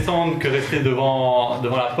intéressantes que rester devant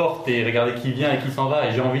la porte et regarder qui vient et qui s'en va.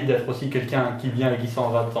 Et j'ai envie d'être aussi quelqu'un qui vient et qui s'en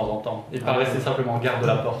va de temps en temps. Et pas rester simplement garde de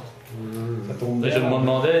la porte. Ça tombe Et je bien. me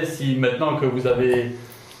demandais si maintenant que vous avez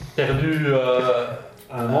perdu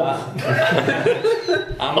Un membre.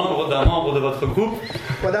 un membre d'un membre de votre groupe,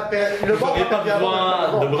 On a perdu le vous n'auriez pas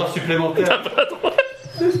besoin de bras supplémentaires.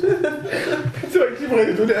 C'est vrai que tu pourrais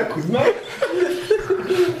nous donner un coup de main.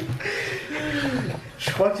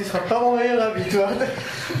 Je crois que tu seras pas mon meilleur ami, toi.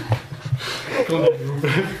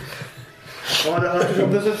 On aura toujours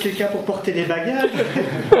besoin de quelqu'un pour porter les bagages.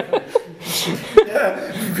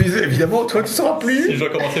 Puis évidemment, toi, tu seras Si plus. je dois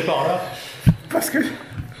commencer par là. Parce que.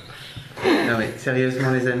 Non mais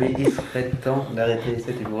sérieusement les amis, il serait temps d'arrêter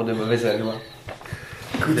cet humour de mauvaise loi.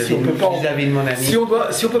 Écoute, si on peut pas en... Vis-à-vis de mon ami. Si on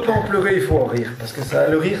peut pas en pleurer, il faut en rire. Parce que ça,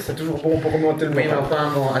 le rire, c'est toujours bon pour remonter le Oui, mais moral.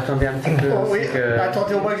 enfin, bon, attendez un petit peu. Oh, oui. c'est que-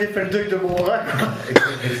 Attendez au moins que j'ai fait le deuil de mon rat.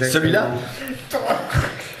 Exactement. Celui-là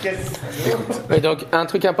Oui, donc un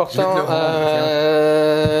truc important. Je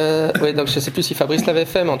vais te le Oui, donc je sais plus si Fabrice l'avait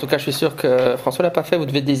fait, mais en tout cas, je suis sûr que François l'a pas fait. Vous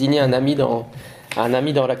devez désigner un ami dans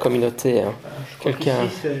la communauté. Hein. Quelqu'un.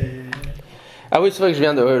 Ici, c'est- Ah oui, c'est vrai que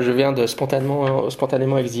je viens de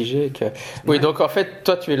spontanément exiger que. Oui, donc en fait,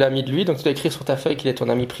 toi, tu es l'ami de lui, donc tu dois écrire sur ta feuille qu'il est ton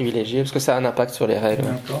ami privilégié, parce que ça a un impact sur les règles.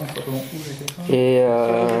 Et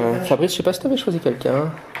Fabrice, je sais pas si tu avais choisi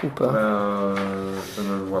quelqu'un ou pas. Je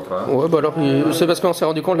ne le vois pas. Ouais, bah alors, c'est parce qu'on s'est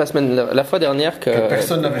rendu compte la fois dernière que.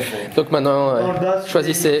 Personne n'avait fait. Donc maintenant, Dans le bas,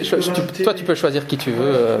 choisissez. tu peux rajouter- Toi, tu peux choisir qui tu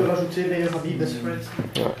veux. Tu peux rajouter meilleur ami, best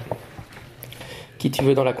friend. Qui tu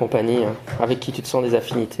veux dans la compagnie, hein, avec qui tu te sens des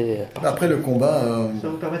affinités. Après le combat, Ça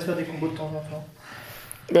vous permet de faire des combos de temps en temps.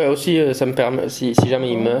 Bah aussi, ça me permet, si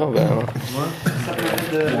jamais il meurt, ben, Ça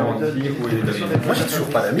permet Moi, j'ai toujours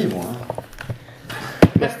pas d'amis, moi.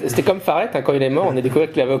 c'était comme Faret, hein, quand il est mort, on a découvert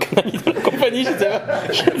qu'il avait aucun ami dans la compagnie, je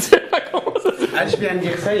ne sais pas comment ça se fait. Ah, je viens de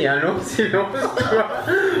dire ça, il y a un long silence.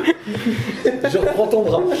 Je reprends ton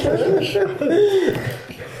bras.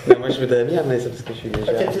 Non, moi je voudrais bien, mais c'est parce que je suis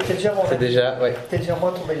déjà. T'es déjà moins C'est déjà, ouais. T'es déjà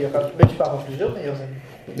moins ton meilleur ami. Mais tu peux avoir plusieurs meilleurs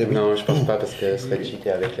amis. Non, je pense pas parce que ce serait cheaté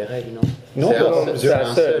avec les règles, non? Non, c'est non, un, c'est c'est un un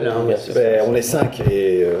seul, seul, hein, bien ouais, sûr. c'est ça. On est 5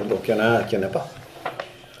 et donc il y en a un qui en a pas.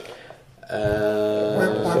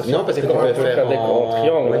 Non, parce que tu Comment peux on peut faire faire des en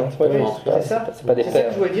triangles, ouais, hein. tu peux Ouais, en- C'est ça. c'est pas des C'est ça que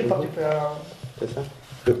paires. je voulais dire par du paire. c'est ça.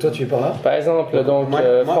 Donc toi, tu es par là. Par exemple, donc Moi-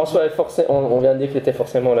 François est on vient de dire qu'il était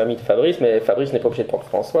forcément l'ami de Fabrice, mais Fabrice n'est pas obligé de prendre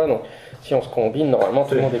François, donc si on se combine, normalement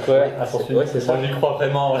tout le monde est cohérent. Ouais, c'est ça. Moi j'y crois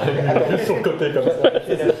vraiment, sur le côté comme ça.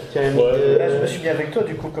 Tu as mis Ouais. Là, je me deux- suis mis avec toi,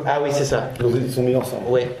 du coup. Comme Ah oui, c'est ça. Donc ils sont mis ensemble.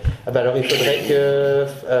 Ouais. Ah bah alors il faudrait que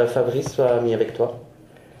Fabrice soit mis avec toi.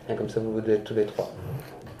 Et comme ça vous êtes tous les trois.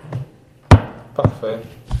 Parfait.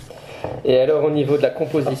 Et alors au niveau de la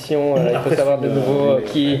composition, il faut savoir de nouveau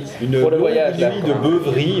qui Une pour le longue voyage là. nuit de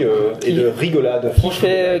beuverie et de rigolade. Qui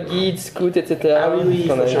fait guide, scout, etc. Ah oui,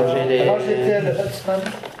 il On faut a- changer les. Moi, j'étais le Huntsman.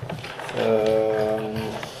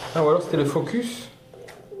 Ah, ou alors c'était le focus.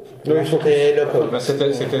 Non, c'était le Bah,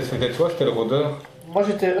 c'était toi, c'était le rôdeur. Moi,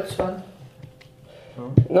 j'étais Huntsman.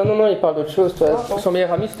 Non, il parle d'autre chose. Toi. Ah, bon. Son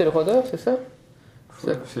meilleur ami c'était le rôdeur, c'est ça?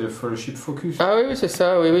 C'est le fellowship focus. Ah oui, c'est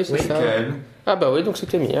ça, oui, c'est ça. Michael. Ah bah oui, donc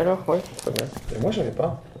c'était mis alors, ouais, très bien. Et moi, j'avais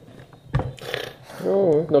pas.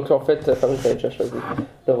 Oh, oui. Donc en fait, Fabrice avait déjà choisi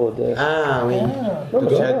le rôdeur. Ah oui. Non,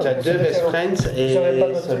 mais ça va. T'as deux best friends et J'avais pas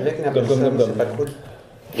noté. Solveig n'a Dom, dom, personne, dom, c'est pas dom. cool.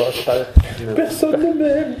 Bon, c'est pas... Personne ne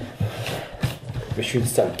m'aime. Mais je suis une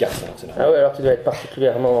sale garçon, c'est là. Ah ouais, alors tu dois être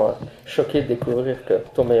particulièrement choqué de découvrir que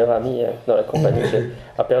ton meilleur ami dans la compagnie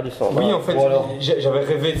a perdu son bras. Oui, en fait, Bon, alors. j'avais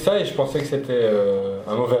rêvé de ça et je pensais que c'était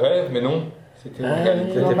un mauvais rêve, mais non. C'était une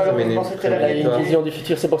réalité. non, C'était malheureusement, c'était la Il a réalité. une vision du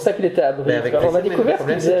futur, c'est pour ça qu'il était abri. Mais avec on a plaisir, mais découvert le ce qu'il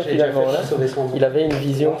problème, disait c'est que j'ai déjà finalement fait là. sauver son Il avait une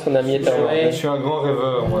vision de son ami éternel. Ouais. Je suis un grand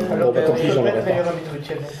rêveur, moi. Alors, Bon, bah, tant pis, je j'en peux aurais être pas. meilleur ami de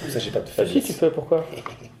Rutiel non plus. Ça, j'ai pas de Si, tu famille. peux, pourquoi?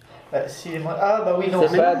 Bah, si, moi... Ah, bah oui, non.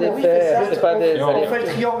 C'est mais pas non, des oui, paires, ça. c'est pas des Non. On fait le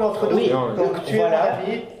allers-retours. triangle entre nous. Oui, Donc, tu es voilà.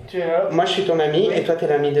 mon ami, tu es là. Moi je suis ton ami et toi t'es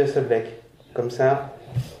l'ami de Solveig. Comme ça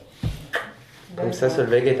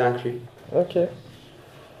Solveig est inclus. Ok.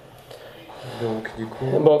 Donc du coup.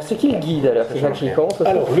 Bon, c'est qui le guide alors? C'est Jacques Licon, c'est ça?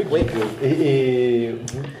 Alors, le Oui. et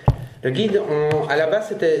Le guide, à la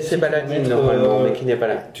base c'est Si, Baladine mettre, normalement, mais qui n'est pas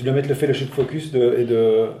là. tu dois mettre le fellowship focus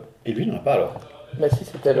et lui, il n'en a pas alors. Bah si,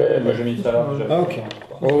 c'était le... Moi j'ai mis ça là. Ah, ok.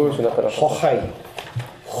 Oh, je n'ai pas l'impression. Jorge.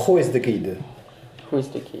 Who is the guide? Who is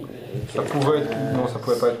the king? Ça pouvait être... Non, ça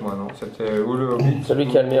pouvait pas être moi, non. C'était ou le Celui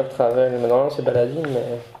qui a le meilleur travel. Mais normalement, c'est Baladine, mais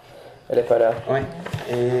elle est pas là. Ouais.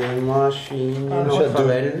 Et moi je suis Ah, Nino je suis à deux.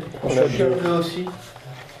 Favel. On Je a suis deux. bleu aussi. Moi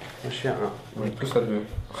je suis à 1. Oui, plus à 2.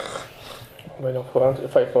 Ouais, donc, il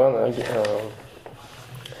faut un guide.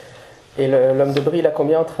 Et l'homme de bris, il a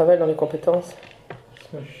combien en travel dans les compétences?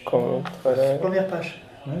 Combien de travel? Première page.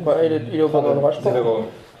 Ouais, il est au bon endroit, je pense.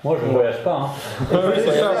 Moi je ne voyage pas. Hein. Oui,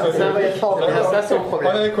 c'est ça, c'est ça. Ça c'est mon On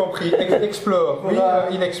problème. avait compris. Explore. Oui,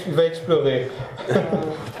 il va explorer.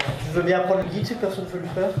 Je veux bien prendre le guide si personne ne veut le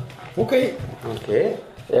faire. Ok. Ok.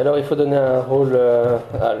 Et alors, il faut donner un rôle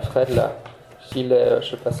à Alfred, là. S'il est,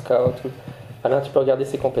 je sais pas, scout ou... Alain, tu peux regarder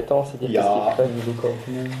ses compétences et dire Ya. qu'est-ce qu'il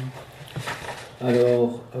fait.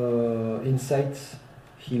 Alors, Insight,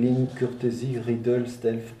 Healing, Courtesy, Riddle,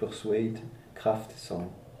 Stealth, Persuade, Craft, Song.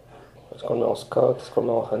 Est-ce qu'on le met en scout? Est-ce qu'on le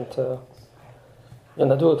met en hunter? Il y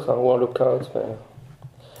en a d'autres, hein, ou en lookout, mais...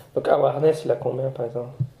 Donc, awareness, il a combien, par exemple?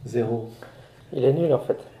 0. Il est nul, en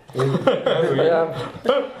fait. Oui. Regarde.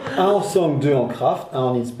 1 en Song, 2 en Craft, 1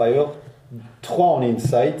 en Inspire, 3 en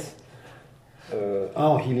Insight, 1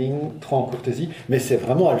 en Healing, 3 en Courtesy. Mais c'est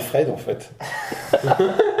vraiment Alfred en fait.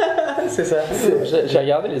 C'est ça. J'ai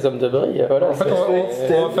regardé les hommes de bris, voilà. En fait,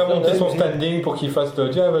 on va faire monter son standing pour qu'il fasse le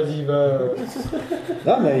tiens, vas-y, va.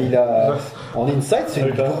 Non, mais il a. En Insight, c'est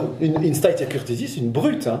une Insight et Courtesy, c'est une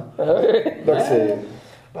brute. Hein. Ah ouais. Donc c'est.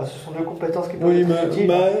 Bah, ce sont deux compétences qui peuvent Oui, être utiles.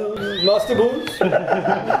 non, c'était bon.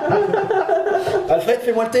 Alfred,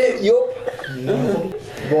 fais-moi le thé, yo.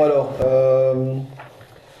 Bon alors,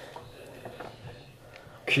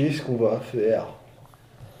 qu'est-ce qu'on va faire?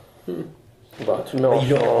 Bon, tu le mets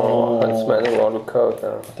Il est en en- huntsman ou en lookout.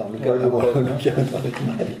 Hein. Attends, le gars,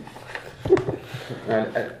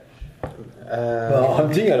 en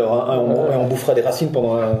hunting alors, hein, on bouffera des racines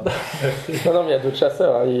pendant un. Non, mais il y a d'autres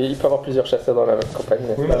chasseurs. Hein. Il peut y avoir plusieurs chasseurs dans la même compagnie.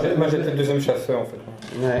 Oui, moi j'étais le deuxième chasseur en fait.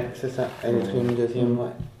 Ouais, c'est ça. Elle est une deuxième, ouais.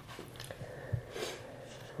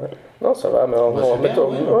 Non, ça va, mais on va mettre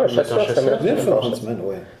ouais, chasseur, ça met Bien fait, Huntsman,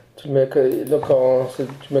 ouais. tu le mets, donc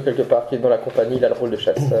tu mets quelque part qui est dans la compagnie, il a le rôle de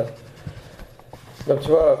chasseur. Donc tu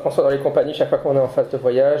vois, François, dans les compagnies, chaque fois qu'on est en phase de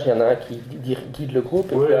voyage, il y en a un qui guide le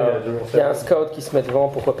groupe, et Oui, puis il y a un ça. scout qui se met devant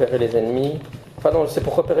pour repérer les ennemis. Enfin non, c'est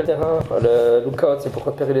pour repérer le terrain, le lookout c'est pour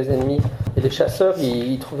repérer les ennemis, et les chasseurs,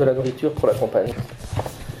 ils trouvent de la nourriture pour la compagnie.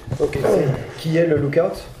 Ok, qui est le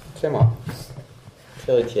lookout? C'est moi.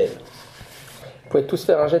 C'est Rutiel. Vous pouvez tous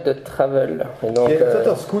faire un jet de travel. Et donc, Et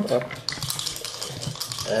attends, scout. ouais.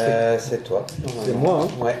 C'est toi. C'est moi, hein?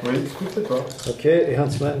 Ouais. Oui, scout, c'est toi. Ok, et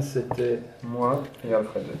Huntsman, c'était... Moi et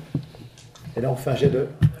Alfred. Et là, on fait un G2.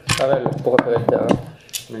 Travel pour repérer le terrain.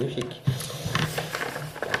 Magnifique.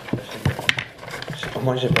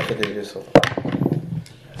 Moi, j'ai pas fait des vieux sauts.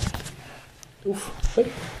 Ouf.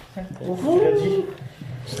 Ouf, tu l'as dit.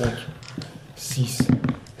 5, 6.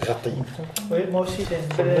 Raté. Oui, moi aussi,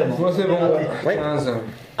 c'est une belle. Moi, c'est bon. Ouais. 15.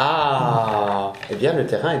 Ah, eh bien, le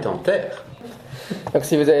terrain est en terre. Donc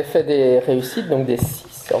si vous avez fait des réussites, donc des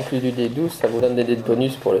 6 en plus du D12, ça vous donne des dés de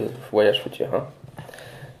bonus pour le voyage futur. Hein.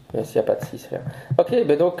 Mais s'il n'y a pas de 6, rien. Ok,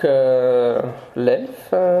 ben donc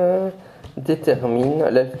l'elfe détermine,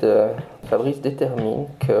 l'elfe de Fabrice détermine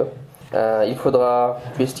que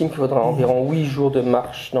tu estimes qu'il faudra environ 8 jours de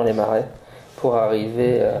marche dans les marais pour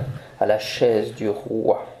arriver à la chaise du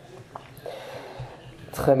roi.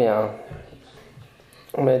 Très bien.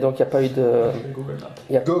 Mais donc il n'y a pas eu de...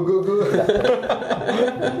 Go, go, go.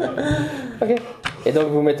 Ok. Et donc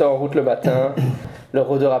vous mettez en route le matin, le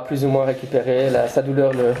rôdeur a plus ou moins récupéré sa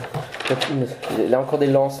douleur, il a encore des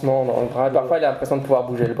lancements dans le bras, et parfois il a l'impression de pouvoir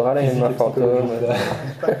bouger le bras, là il y a une main fantôme.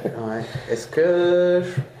 Ouais. Est-ce que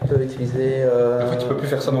je peux utiliser En fait, tu peux plus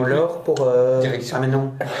faire ça mon non plus. lore pour... Direction. Ah mais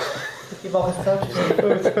non. Il m'en reste un,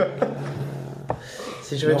 tu sais.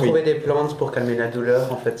 Si je veux Non, trouver des plantes pour calmer la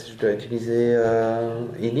douleur, en fait, je dois utiliser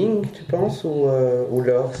healing, tu penses, ou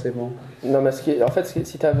lore, c'est bon? Non mais en fait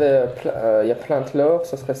si tu avais, il y a plainte lore,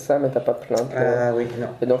 ça serait ça, mais t'as pas de plainte lore. Ah oui, non.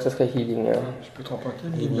 Et donc ça serait healing. Hein. Je peux te remporter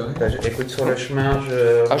Healing. Bah, écoute, sur le chemin,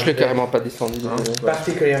 je... Ah je l'ai carrément pas descendu.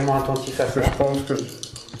 particulièrement attentif à ça. Je pense que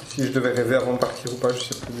si je devais rêver avant de partir ou pas, je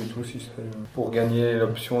sais plus du tout si c'est pour gagner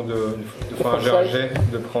l'option de faire un jet,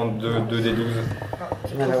 de prendre 2 des 12.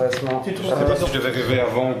 Malheureusement. Tu Je trouves sais que pas si je devais rêver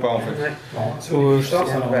avant ou pas en fait. Ouais. C'est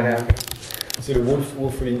C'est le Wolf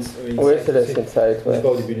Insight. Oui c'est la Insight. On n'est Ouais. pas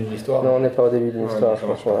au début d'une histoire. Non on n'est pas au début d'une Ouais, histoire, ça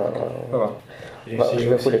marche franchement. Ça va. J'ai Bah, essayé je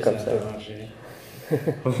vais aussi, fouler comme c'est ça. un peu un G.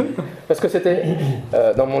 Parce que c'était,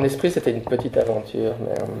 dans mon esprit c'était une petite aventure,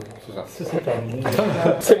 mais C'est ça.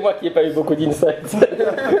 c'est moi qui n'ai pas eu beaucoup d'insight.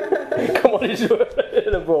 Comment les joueurs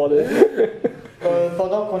le bordel.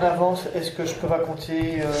 pendant qu'on avance, est-ce que je peux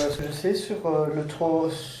raconter ce que je sais sur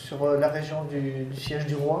la région du siège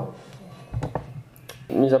du roi?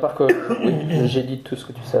 Mis à part que oui, j'ai dit tout ce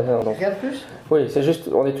que tu savais. Hein, donc. Rien de plus? Oui, c'est juste,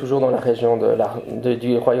 on est toujours dans la région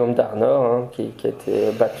du royaume d'Arnor, hein, qui a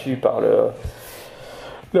été battu par le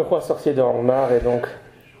roi sorcier de Randmar, et donc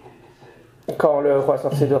quand le roi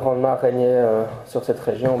sorcier de Randmar régnait sur cette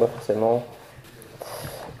région, bah forcément,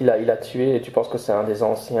 il a tué, et tu penses que c'est un des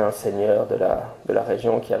anciens seigneurs de la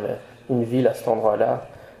région qui avait une ville à cet endroit-là,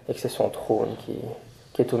 et que c'est son trône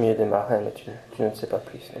qui est au milieu des marais, mais tu ne sais pas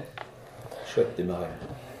plus. Non. Chouette des marais.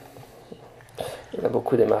 Il y en a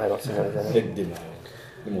beaucoup des marais dans ces dernières années. Avec des marais.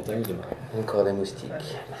 Des montagnes de marais. Encore des moustiques.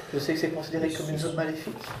 Je sais que c'est considéré comme une zone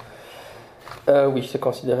maléfique. Oui, c'est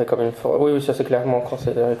considéré comme une forêt. Oui, ça c'est clairement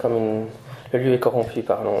considéré comme une... Le lieu est corrompu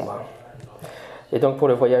par l'ombre. Et donc pour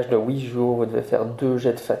le voyage de 8 jours, vous devez faire 2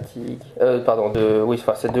 jets de fatigue.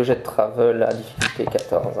 C'est 2 jets de travel à difficulté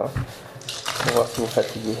 14. Hein, pour voir si vous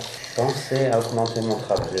fatiguez. Pensez à augmenter mon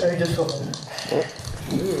travail. Œil de saumon.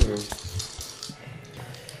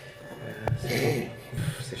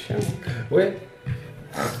 C'est chiant. Ouais.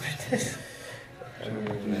 J'ai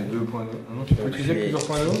 2 points d'eau. Non, tu peux utiliser plusieurs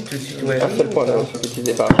points d'eau Tout de suite, ouais. Un seul point d'eau, tu peux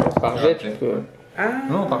utiliser par jet, tu peux...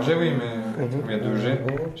 Non, par jet, oui, mais il y a 2 jets.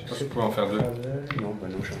 Je sais pas si je pouvais en faire 2. Non, bah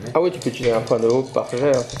non, jamais. Ah oui, tu peux utiliser un point d'eau par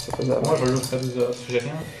jet, hein, c'est faisable. Moi, je le ferai 12 heures. J'ai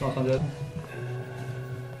rien, je suis en train de...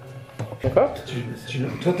 D'accord.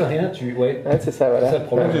 Toi, t'as rien, ouais. Ouais, c'est ça, voilà. C'est ça le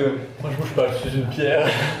problème. Moi, je bouge pas, je suis une pierre.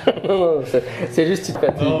 Non, c'est juste tu te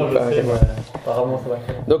fatigues. Non, je par sais, jet. mais apparemment, ça va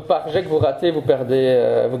faire. Donc par jet que vous ratez, vous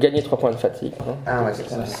gagnez 3 points de fatigue. Hein. Ah ouais, c'est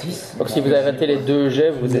ça. 6. Donc si vous avez raté les 2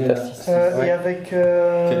 jets, vous êtes à 6. Ouais. Et avec Qui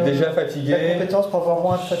est déjà la fatigué. compétence pour avoir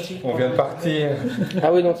moins de fatigue. On vient de partir.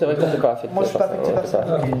 Ah oui, non, c'est vrai qu'on ne peut pas affecter. Moi, je suis pas affecté par ça.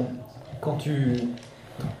 Quand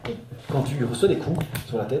tu reçois des coups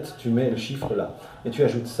sur la tête, tu mets le chiffre là. Et tu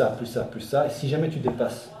ajoutes ça, plus ça, plus ça. Et si jamais tu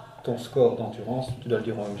dépasses ton score d'endurance, tu dois le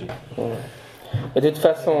dire en MG. Et de toute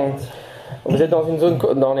façon, Vous êtes dans une zone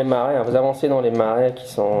dans les marais, hein, vous avancez dans les marais qui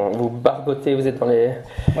sont. Vous barbotez, vous êtes dans les.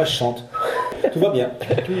 Moi je chante. Tout va bien.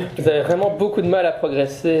 Vous avez vraiment beaucoup de mal à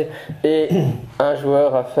progresser et un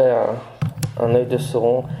joueur a fait un œil de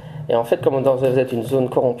Sauron. Et en fait, comme vous êtes une zone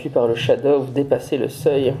corrompue par le Shadow, vous dépassez le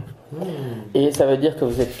seuil. Et ça veut dire que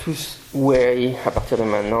vous êtes tous weary à partir de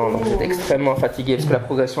maintenant. Donc vous êtes extrêmement fatigués parce que la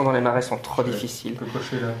progression dans les marais sont trop difficiles. Je peux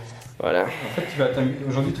cocher là. Voilà. En fait,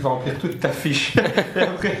 aujourd'hui, tu vas remplir toute ta fiche. Et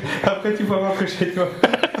après tu vas rentrer chez toi.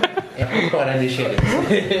 Et encore à la déchirée.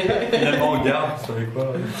 Finalement, on garde, vous savez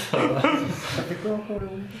quoi. Ça fait quoi encore le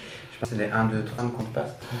rouge? Je pense que c'est les 1, 2, 3 ne comptent pas,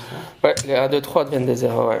 c'est comme ça. Ouais, les 1, 2, 3 deviennent des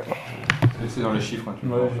 0, ouais. C'est dans les chiffres. Hein,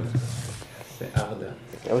 Ouais, C'est hard.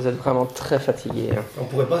 Et vous êtes vraiment très fatigués. Hein. On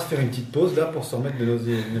pourrait pas se faire une petite pause là pour se remettre de nos.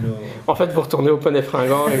 En fait, vous retournez au poney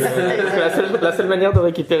fringant. Et, parce que la seule manière de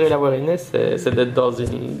récupérer la wariness, c'est d'être dans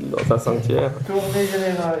un sanctuaire. Tournée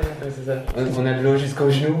générale. C'est ça. On a de l'eau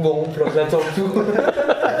jusqu'aux genoux, bon, on plonge là tout.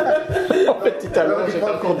 En fait, tu t'allonges, j'ai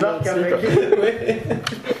pas le compte d'arc avec.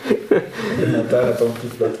 Mental, attends que tu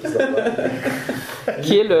flottes, ça va.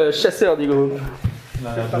 Qui est le chasseur du groupe?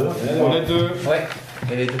 On est deux. Ouais.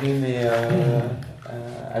 Et les Drumes et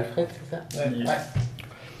Alfred, c'est ça?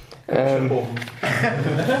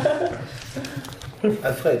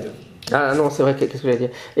 Alfred. Ah non, c'est vrai, qu'est-ce que j'allais dire?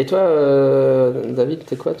 Et toi, David,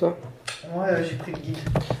 t'es quoi, toi? Ouais, j'ai pris le guide.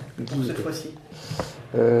 Pour cette fois-ci.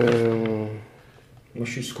 Moi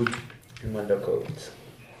je suis scout. Moi, d'accord.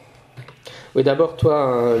 Oui, d'abord,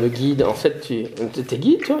 toi, le guide, en fait, t'es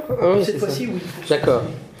guide, toi? Ah, oui, c'est Cette ça. fois-ci, oui. D'accord.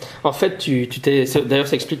 En fait, tu t'es. D'ailleurs,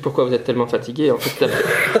 ça explique pourquoi vous êtes tellement fatigué. En fait,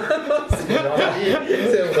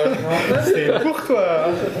 C'est pour toi.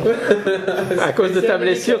 à cause de ta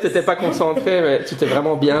blessure, tu n'étais pas concentré, mais tu t'es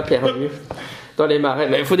vraiment bien perdu dans les marais.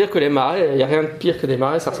 Mais il faut dire que les marais, il n'y a rien de pire que des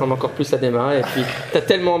marais, ça ressemble encore plus à des marais. Et puis, tu as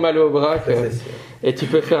tellement mal au bras que. Et tu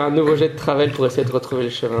peux faire un nouveau jet de travel pour essayer de retrouver le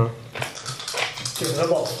chemin. C'est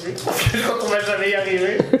vraiment slick. Je crois qu'on va jamais y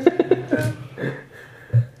arriver.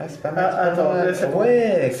 Ah, c'est pas mal. Ah, attends, c'est bon.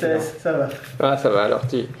 Ouais, Ça va. Ah, ça va, alors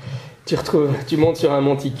tu montes sur un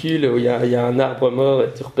monticule où il y a un arbre mort et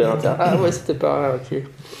tu repères un tas. Ah ouais, c'était pas là, ok.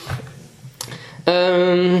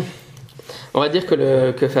 On va dire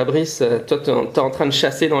que Fabrice, toi, t'es en train de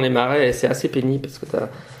chasser dans les marais et c'est assez pénible parce que t'as.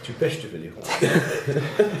 Tu pêches, tu veux dire.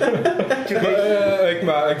 Avec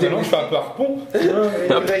ma langue, je fais un peu harpon. Tu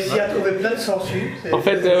vas essayer à trouver plein de sangsues. En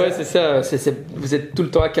fait, ouais, c'est ça. Vous êtes tout le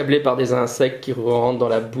temps accablé par des insectes qui rentrent dans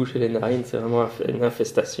la bouche et les narines. C'est vraiment une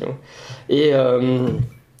infestation. Et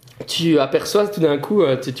tu aperçois tout d'un coup,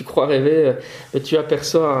 tu crois rêver, mais tu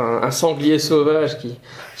aperçois un sanglier sauvage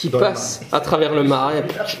qui passe à travers le marais.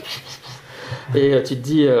 Et tu te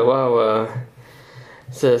dis, waouh,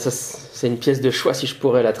 c'est une pièce de choix si je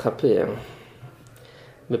pourrais l'attraper. Hein.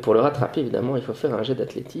 Mais pour le rattraper, évidemment, il faut faire un jet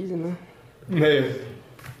d'athlétisme. Mais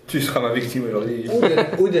tu seras ma victime aujourd'hui.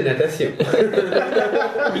 Ou de natation.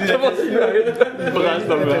 Brasse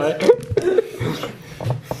dans le marais.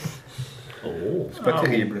 C'est pas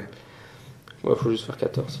terrible. Ouais, faut juste faire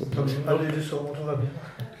 14. Sinon. Allez, de sur mon tour va bien.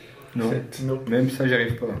 Non. Même ça, j'y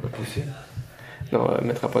arrive pas. Non,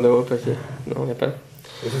 mettre un point de haut, parce que... Non, il n'y a pas.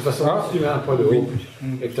 De toute façon, si tu mets un point de haut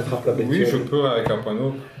et que tu attrapes la bête. Oui, je peux avec un point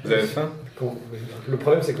d'eau. Vous avez faim? Le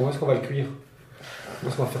problème, c'est comment est-ce qu'on va le cuire?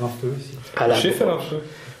 Comment est-ce qu'on va faire un feu ici? Je sais faire un feu.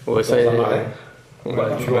 Ouais, ça y est. Dans un marais.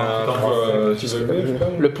 Tu veux lever, je sais pas.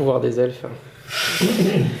 Le pouvoir des elfes.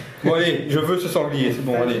 Bon, allez, je veux ce sanglier. C'est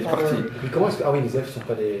bon, allez, c'est parti. Mais comment est-ce que. Ah oui, les elfes sont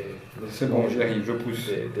pas des. C'est bon, j'y arrive, je pousse.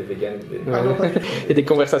 Des véganes. Des... Ouais. Il y a des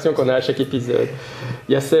conversations qu'on a à chaque épisode.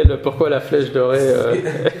 Il y a celle pourquoi la flèche dorée.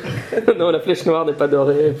 Non, la flèche noire n'est pas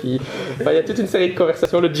dorée. Et puis, il y a toute une série de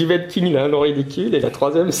conversations. Le Jivet King, il a un nom ridicule. Et la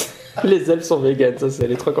troisième, c'est les elfes sont véganes. Ça, c'est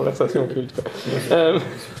les 3 conversations cultes.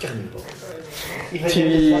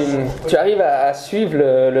 Tu arrives à suivre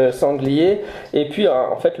le sanglier. Et puis,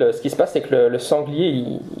 en fait, ce qui se passe, c'est que le sanglier,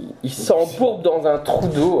 il s'embourbe dans un trou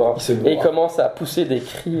d'eau. Hein, et il commence à pousser des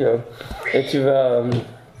cris. Et tu vas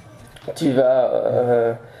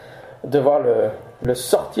devoir le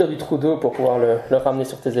sortir du trou d'eau pour pouvoir le ramener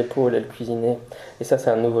sur tes épaules et le cuisiner. Et ça,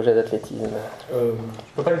 c'est un nouveau jet d'athlétisme. Je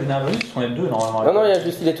peux pas lui donner un bonus, on est deux normalement. Non,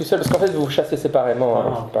 il est tout seul, parce qu'en fait, vous vous chassez séparément,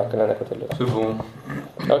 hein, pas que l'un à côté de l'autre. C'est bon.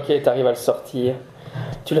 Ok, tu arrives à le sortir.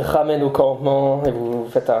 Tu le ramènes au campement et vous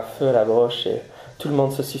faites un feu à la broche et tout le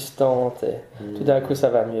monde se sustente et tout d'un coup, ça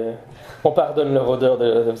va mieux. On pardonne le rôdeur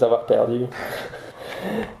de vous avoir perdu.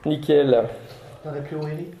 Nickel. On n'est plus où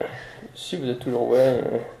il est. Si vous êtes toujours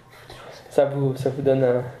ça vous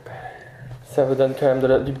donne quand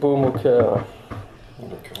même du baume au cœur. En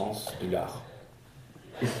l'occurrence, du lard.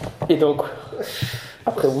 Et donc,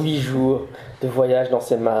 après 8 jours de voyage dans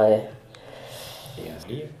ces marais, Et un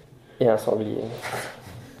sanglier. et un sanglier.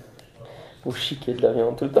 Vous chiquez de la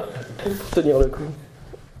viande tout le temps pour tenir le coup.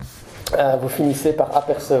 Vous finissez par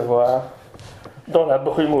apercevoir dans la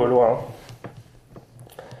brume au loin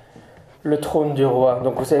le trône du roi.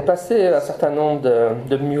 Donc vous avez passé un certain nombre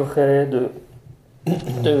de murets,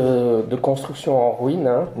 de constructions en ruine,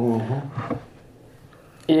 hein.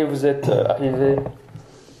 Et vous êtes arrivé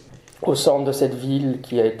au centre de cette ville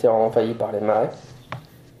qui a été envahie par les marais.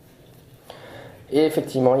 Et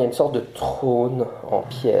effectivement, il y a une sorte de trône en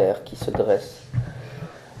pierre qui se dresse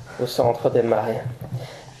au centre des marais.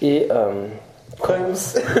 Et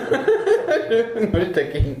Crumbs. Moi je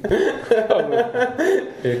taquine.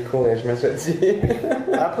 Je cours et je m'assois dessus.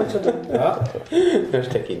 Après, tu Non, je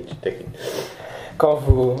taquine. quand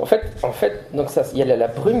vous, en fait, donc ça, il y a la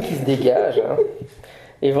brume qui se dégage, hein,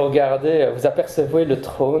 et vous regardez, vous apercevez le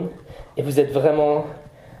trône, et vous êtes vraiment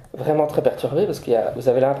très perturbé parce vous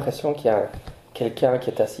avez l'impression qu'il y a quelqu'un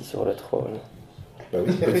qui est assis sur le trône. Bah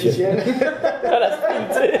oui, Rituel. Voilà,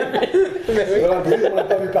 c'est Voilà, on l'a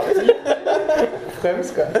pas vu partir.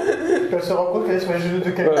 Crumbs quoi. Elle se rend compte qu'elle est sur les genoux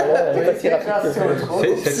de quelqu'un. Voilà, elle est Et pas si rapide que sur le trône.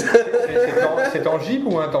 C'est tangible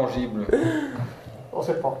ou intangible? On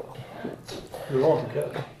sait pas. Le vent, en tout cas.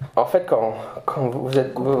 En fait, quand vous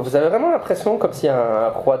avez vraiment l'impression comme si un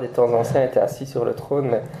roi des temps anciens était assis sur le trône,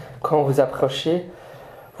 mais quand vous approchez,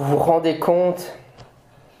 vous vous rendez compte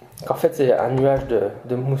qu'en fait c'est un nuage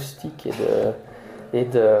de moustiques et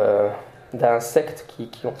d'insectes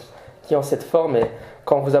qui ont cette forme. Et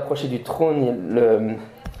quand vous approchez du trône,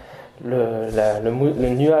 le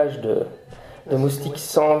nuage de moustiques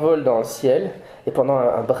s'envole dans le ciel, et pendant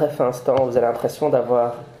un bref instant, vous avez l'impression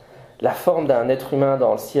d'avoir la forme d'un être humain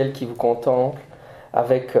dans le ciel qui vous contemple,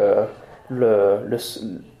 avec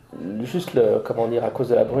comment dire, à cause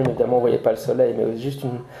de la brume, évidemment, vous ne voyez pas le soleil, mais juste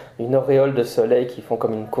une auréole de soleil qui font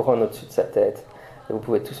comme une couronne au-dessus de sa tête. Et vous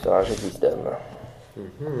pouvez tous faire un jet de wisdom.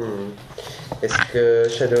 Est-ce que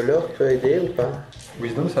Shadowlord peut aider ou pas?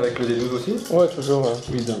 Wisdom, c'est avec le D12 aussi? Ouais, toujours.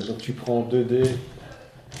 Wisdom, donc tu prends 2 dés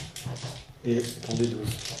et ton D12.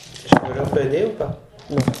 Shadowlord peut aider ou pas?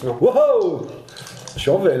 Non. Wow! Je suis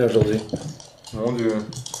en veine aujourd'hui. Mon dieu.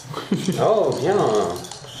 Oh, bien.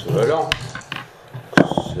 Selon.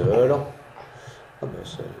 Ah bah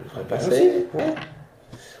ça devrait passer. Ouais.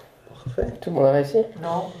 Parfait. Tout le monde a réussi?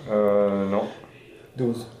 Non. Non.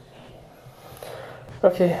 12.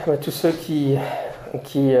 Ok, bah, tous ceux qui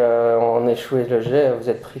ont échoué le jet, vous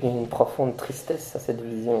êtes pris d'une profonde tristesse à cette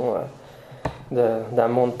vision d'un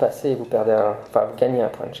monde passé, et vous gagnez un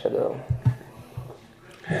point de shadow.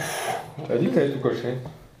 T'as dit que t'allais tout cocher.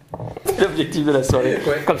 C'est l'objectif de la soirée.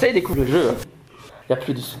 Ouais. Comme ça, il découvre le jeu. Il n'y a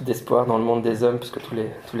plus d'espoir dans le monde des hommes puisque tous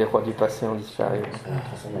les rois du passé ont disparu.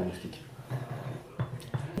 Transformé en moustique.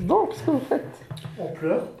 Bon, qu'est-ce que vous faites? On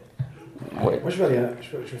pleure. Ouais. Moi je vais faire.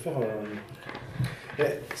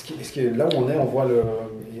 Est-ce que là où on est, on voit le.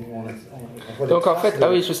 On voit les Donc en traces fait, de-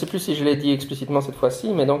 oui, je sais plus si je l'ai dit explicitement cette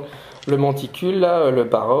fois-ci, mais donc le monticule, là, le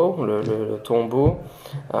barrow, le tombeau,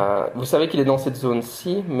 vous savez qu'il est dans cette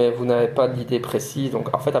zone-ci, mais vous n'avez pas d'idée précise.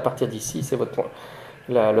 Donc en fait, à partir d'ici, c'est votre point.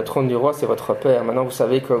 Le trône du roi, c'est votre repère. Maintenant, vous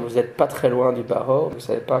savez que vous n'êtes pas très loin du barrow, vous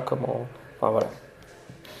savez pas comment. Enfin voilà.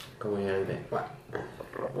 Comment y arriver? Ouais.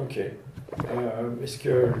 Ok. Est-ce que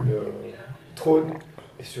le trône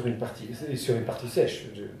est sur une partie sèche,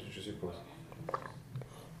 je suppose.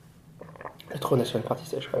 Le trône est sur une partie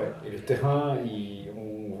sèche. Ouais. Ouais. Et le terrain,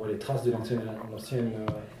 on voit les traces de l'ancienne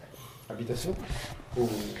habitation ou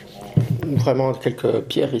Vraiment quelques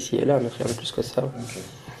pierres ici et là, mais rien de plus que ça. Ok.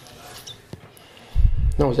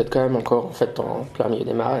 Non, vous êtes quand même encore en fait en plein milieu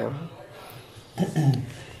des marais. Hein.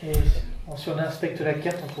 Et si on inspecte la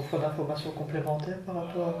carte, on trouve pas d'informations complémentaires par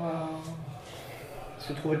rapport à.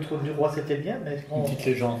 Se trouver le trône du roi, c'était bien, mais Une petite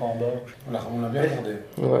légende en bas. On l'a bien regardé.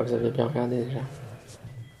 Ouais, vous avez bien regardé déjà.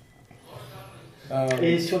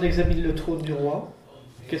 Et si on examine le trône du roi,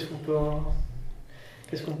 qu'est-ce qu'on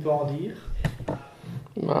peut en dire?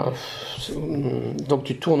 Bah, donc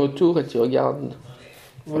tu tournes autour et tu regardes.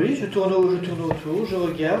 Oui, je tourne autour, je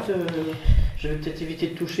regarde. Je vais peut-être éviter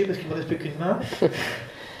de toucher parce qu'il ne me reste plus qu'une main.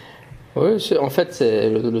 Oui, en fait,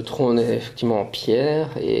 le trône est effectivement en pierre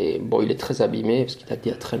et bon, il est très abîmé parce qu'il date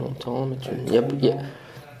d'il y a très longtemps. Mais il y a...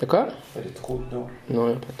 De quoi? Il y a des trous dedans, Non,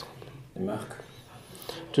 il n'y a pas de trou. des marques.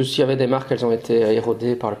 Tout s'il y avait des marques, elles ont été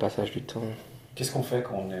érodées par le passage du temps. Qu'est-ce qu'on fait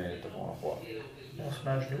quand on est devant un roi? On se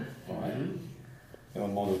met à genoux. Ouais. Et on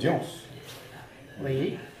demande audience.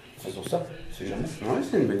 Oui. Faisons ça, c'est jamais. Ouais,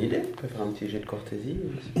 c'est une bonne idée. On peut faire un petit jet de courtoisie.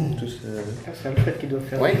 Tous. C'est Alfred qui doit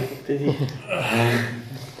faire Ouais. la courtoisie.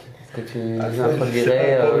 Est-ce que tu nous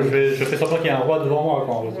introduirais Je fais semblant qu'il y a un roi devant moi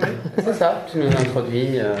quand C'est ça, tu nous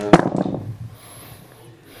introduis.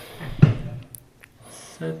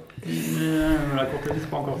 La courtoisie, c'est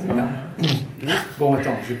pas encore ça. Bon,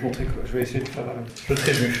 attends, je vais te montrer quoi. Je vais essayer de faire. Je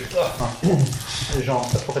trébuche. Les gens,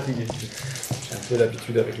 pas trop fatigués. J'ai un peu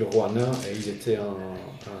l'habitude avec le roi nain et il était un...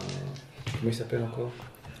 Comment il s'appelle encore?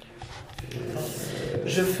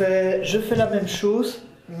 Je fais la même chose,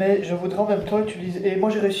 mais je voudrais en même temps utiliser... Et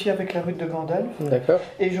moi j'ai réussi avec la rune de Gandalf. D'accord.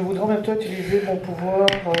 Et je voudrais en même temps utiliser mon pouvoir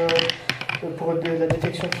pour la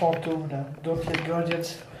détection de fantômes, là. Donc les Guardians.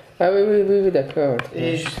 Ah oui, d'accord.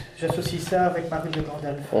 Et j'associe ça avec ma rune de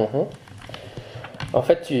Gandalf. Mhm. En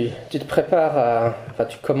fait, tu te prépares à... Enfin,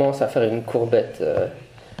 tu commences à faire une courbette,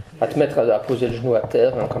 à te mettre à poser le genou à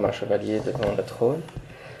terre, hein, comme un chevalier devant le trône.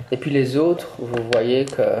 Et puis les autres, vous voyez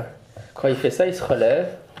que quand il fait ça, il se relève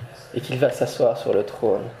et qu'il va s'asseoir sur le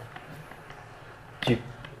trône. Tu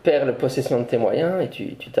perds la possession de tes moyens et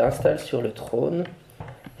tu t'installes sur le trône.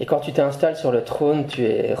 Et quand tu t'installes sur le trône, tu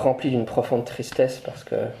es rempli d'une profonde tristesse parce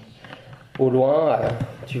que au loin,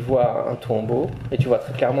 tu vois un tombeau et tu vois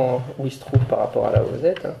très clairement où il se trouve par rapport à là où vous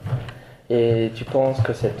êtes. Hein. Et tu penses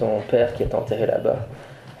que c'est ton père qui est enterré là-bas.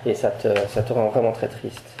 Et ça te rend vraiment très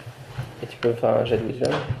triste. Et tu peux faire un jet de wisdom.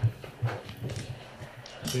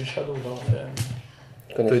 J'ai eu Shadow dans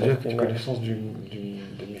T'as déjà connaissance de mes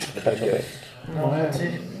créature.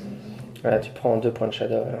 Voilà, tu prends 2 points de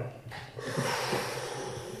shadow. Là.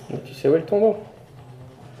 Donc, tu sais où est le tombeau?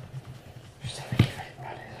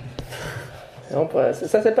 Non,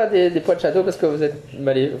 ça c'est pas des points de shadow parce que vous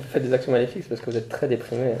faites des actions maléfiques, c'est parce que vous êtes très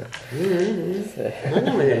déprimé.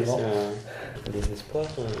 Non, mais c'est des espoirs.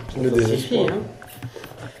 Le désespoir.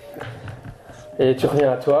 Et tu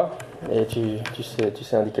reviens à toi et tu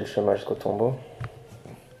sais indiquer le chemin jusqu'au tombeau.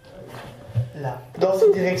 Là. Dans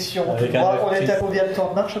cette direction. Avec On est à combien de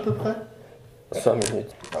temps de marche à peu près? 5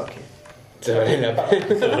 minutes. Ok. Ça valait la peine.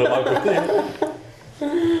 C'est vraiment à côté.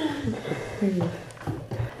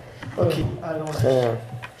 Ok, allons-y.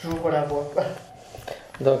 J'ouvre la voie.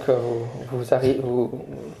 Donc vous arrivez...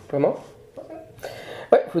 Comment?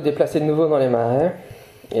 Ouais, vous déplacez de nouveau dans les marais.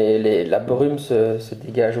 Et la brume se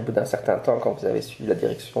dégage au bout d'un certain temps quand vous avez suivi la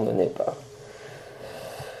direction donnée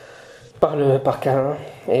par Cain.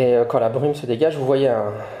 Et quand la brume se dégage, vous voyez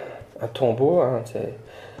un tombeau. Hein,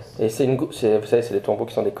 et vous savez, c'est des tombeaux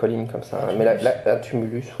qui sont des collines comme ça. Hein, mais un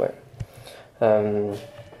tumulus, ouais.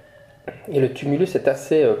 Et le tumulus est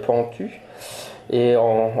assez pentu. Et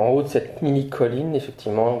en haut de cette mini-colline,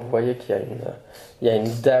 effectivement, vous voyez qu'il y a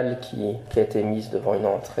une dalle qui a été mise devant une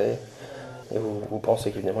entrée. Et vous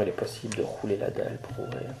pensez qu'évidemment il est possible de rouler la dalle pour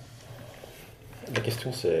ouvrir. La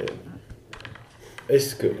question c'est,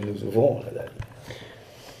 est-ce que nous ouvrons la dalle?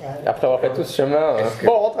 Après avoir fait tout ce chemin,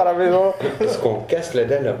 bon, on rentre à la maison. Est-ce qu'on casse la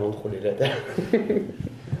dalle avant de rouler la dalle?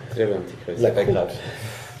 J'avais un petit creux, c'est pas grave.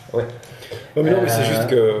 Ouais. Non, mais c'est juste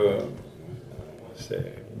que c'est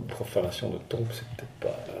une profanation de tombe, c'est peut-être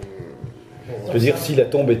pas... Je veux dire, si la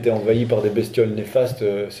tombe était envahie par des bestioles néfastes,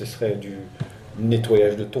 ce serait du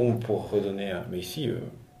nettoyage de tombe pour redonner un... Mais ici,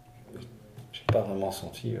 j'ai pas vraiment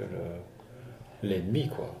senti l'ennemi,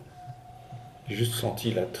 quoi. J'ai juste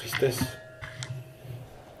senti la tristesse.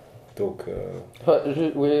 Donc...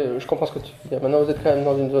 Oui, je comprends ce que tu veux dire. Maintenant, vous êtes quand même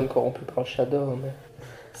dans une zone corrompue par le Shadow, mais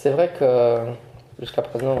c'est vrai que jusqu'à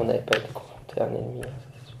présent, vous n'avez pas été confronté à un ennemi.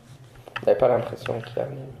 Vous n'avez pas l'impression qu'il y a un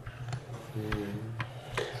ennemi.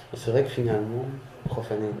 C'est vrai que finalement,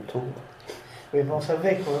 profaner une tombe... Oui, mais on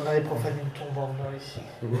savait qu'on allait profaner une tombe en venant ici.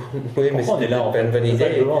 Oui, mais on est là, en pas fait. une bonne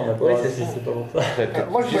idée. Oui, c'est pas pour ça.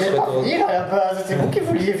 Moi, je voulais pas venir à la base, c'est vous qui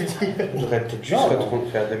vouliez venir. J'aurais peut-être juste retourné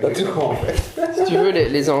faire demi-tour en fait. Si tu veux,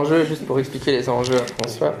 les enjeux, juste pour expliquer les enjeux à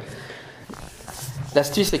François,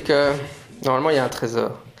 l'astuce c'est que normalement il y a un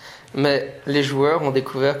trésor. Mais les joueurs ont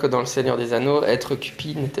découvert que dans le Seigneur des Anneaux, être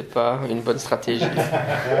cupide n'était pas une bonne stratégie.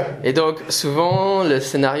 Et donc souvent, le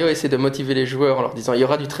scénario essaie de motiver les joueurs en leur disant il y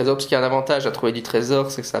aura du trésor, parce qu'il y a un avantage à trouver du trésor,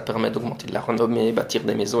 c'est que ça permet d'augmenter de la renommée, bâtir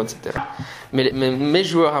des maisons, etc. Mais mes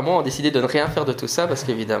joueurs à moi ont décidé de ne rien faire de tout ça, parce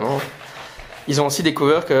qu'évidemment, ils ont aussi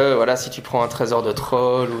découvert que voilà, si tu prends un trésor de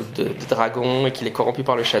troll ou de dragon et qu'il est corrompu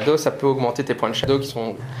par le Shadow, ça peut augmenter tes points de Shadow qui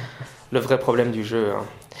sont le vrai problème du jeu.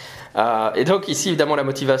 Et donc ici évidemment la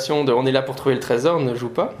motivation de on est là pour trouver le trésor ne joue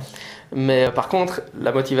pas, mais par contre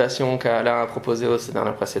la motivation qu'Alain a proposée au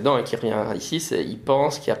scénario précédent et qui revient ici, c'est qu'il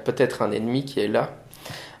pense qu'il y a peut-être un ennemi qui est là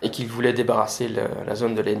et qu'il voulait débarrasser la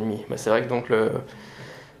zone de l'ennemi. Mais c'est vrai que donc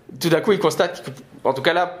tout d'un coup il constate qu'en tout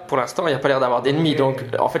cas là pour l'instant il n'y a pas l'air d'avoir d'ennemi, donc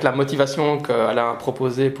en fait la motivation qu'Alain a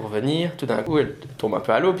proposée pour venir, tout d'un coup elle tombe un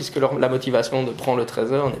peu à l'eau puisque la motivation de prendre le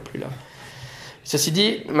trésor n'est plus là. Ceci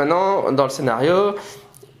dit, maintenant dans le scénario,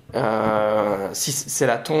 si c'est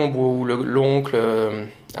la tombe où l'oncle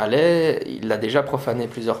allait, il l'a déjà profané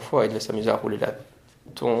plusieurs fois, il devait s'amuser à rouler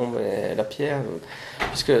tombe et la pierre,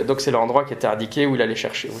 puisque donc c'est l'endroit qui était indiqué où il allait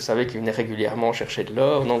chercher. Vous savez qu'il venait régulièrement chercher de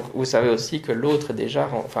l'or, donc vous savez aussi que l'autre est déjà,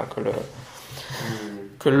 enfin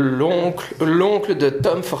que l'oncle de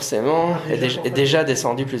Tom forcément est déjà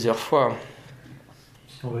descendu plusieurs fois.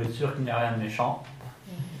 Si on veut être sûr qu'il n'y a rien de méchant,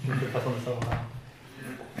 je ne sais pas de savoir.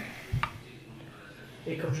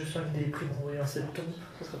 Et comme je sens que des prix vont dans cette tombe,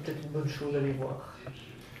 ce serait peut-être une bonne chose d'aller voir.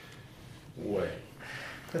 Ouais.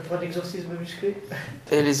 Prêt pour un exorcisme musclé?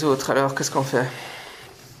 Et les autres, alors, qu'est-ce qu'on fait?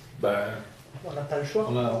 Ben, On n'a pas le choix.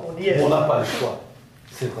 on y est. n'a pas le choix.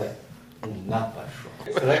 C'est vrai. On n'a pas le choix.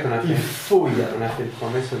 C'est vrai qu'on a fait, Il faut y aller. on a fait une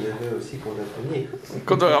promesse au neveu aussi qu'on doit venir.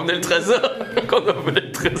 Qu'on doit ramener le trésor. Qu'on doit voler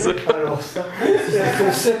le trésor. Alors ça, C'est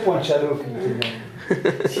ton 7 points de shadow.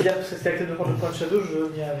 si là, c'est acté de prendre le point de shadow, je veux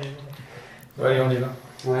bien aller. Ouais, on y va.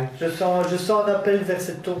 Ouais. Je sens un appel vers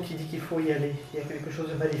cette tombe qui dit qu'il faut y aller. Il y a quelque chose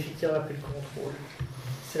de maléfique qui a rappelé le contrôle.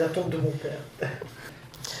 C'est la tombe de mon père.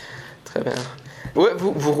 Très bien. Ouais,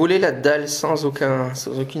 vous roulez la dalle sans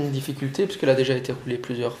aucune difficulté, puisqu'elle a déjà été roulée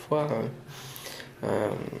plusieurs fois.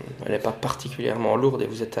 Elle n'est pas particulièrement lourde et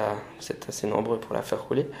vous êtes assez nombreux pour la faire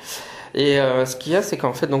rouler. Et ce qu'il y a, c'est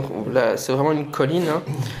qu'en fait, donc, là, c'est vraiment une colline. Hein,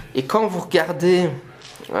 et quand vous regardez...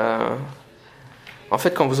 en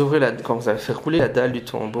fait, quand vous avez fait rouler la dalle du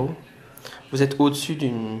tombeau, vous êtes au-dessus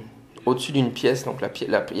d'une pièce, donc la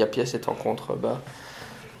pièce est en contrebas.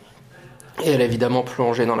 Et elle est évidemment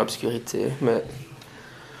plongée dans l'obscurité, mais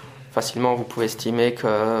facilement vous pouvez estimer qu'il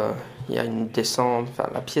y a une descente. Enfin,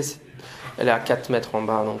 la pièce, elle est à 4 mètres en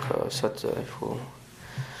bas, donc soit il faut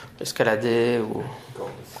escalader ou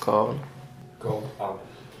corde. Corde, arbre,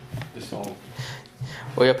 descendre.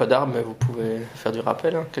 Il n'y a pas d'arbre, mais vous pouvez faire du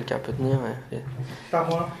rappel. Hein. Quelqu'un peut tenir. Pas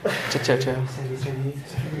moi. Tiens. Salut.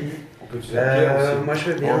 On peut utiliser la pierre aussi. Moi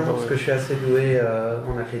je veux bien, parce que je suis assez doué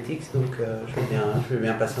en athlétics, donc je veux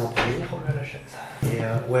bien passer en premier. Et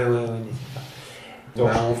ouais, n'hésite pas. Donc,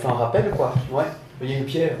 On fait un rappel ou quoi? Ouais. il y a une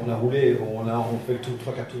pierre, on a roulé, on fait le tour,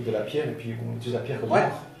 3-4 tours de la pierre, et puis on utilise la pierre comme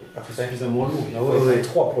arbre. C'est suffisamment lourd. Il y a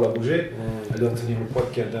 3 pour la bouger. Elle doit tenir le poids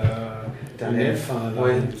d'un elfe.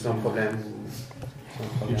 Oui, sans problème.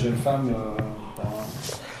 Une jeune femme,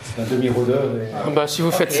 c'est un demi-rôdeur. Si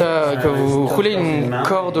vous faites ça, que vous roulez une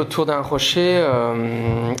corde autour d'un rocher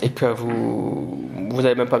et que vous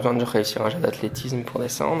n'avez même pas besoin de réussir un jet d'athlétisme pour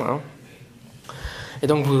descendre. Hein. Et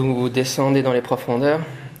donc vous descendez dans les profondeurs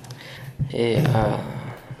et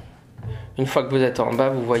une fois que vous êtes en bas,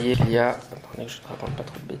 vous voyez qu'il y a... Attendez que je ne raconte pas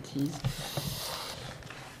trop de bêtises.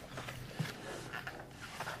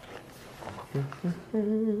 Un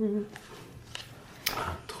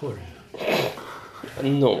troll.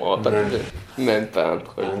 Non, on va pas même pas un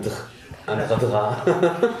troll. Un drap.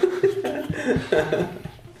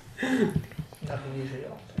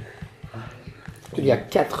 Il y a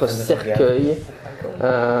 4 cercueils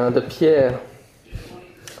de pierre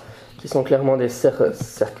qui sont clairement des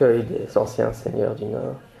cercueils des anciens seigneurs du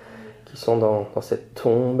Nord qui sont dans cette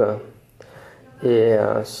tombe. Et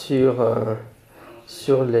sur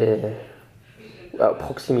les... à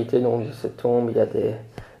proximité donc, de cette tombe, il y a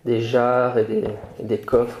des jarres et des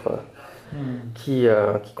coffres qui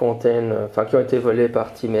contiennent, qui ont été volés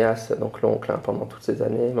par Timéas, donc l'oncle, pendant toutes ces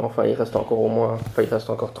années. Mais enfin, il reste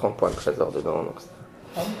encore 30 points de trésor dedans. Donc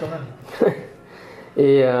quand même.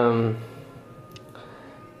 Et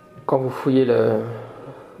quand vous fouillez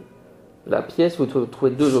la pièce, vous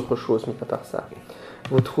trouvez 2 autres choses, mis à part ça.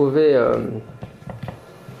 Vous trouvez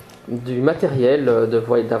du matériel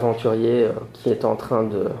d'aventurier qui est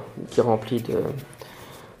rempli de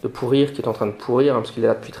pourrir, qui est en train de pourrir, parce qu'il est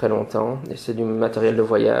là depuis très longtemps. Et c'est du matériel de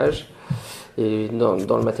voyage. Et dans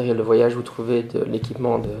le matériel de voyage, vous trouvez de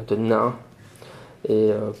l'équipement de nains.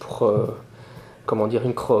 Et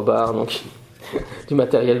une crowbar, donc du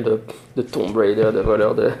matériel de Tomb Raider, de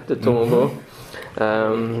voleur de tombeaux.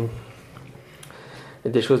 Et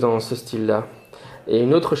des choses dans ce style-là. Et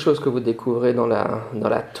une autre chose que vous découvrez dans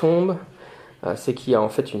la tombe, c'est qu'il y a en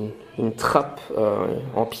fait une trappe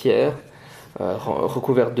en pierre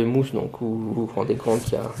recouverte de mousse, donc vous vous rendez compte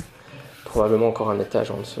qu'il y a probablement encore un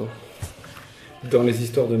étage en dessous. Dans les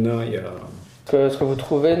histoires de nains, il y a... Ce que vous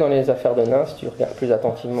trouvez dans les affaires de nains, si tu regardes plus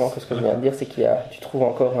attentivement que ce que je viens de dire, c'est tu trouves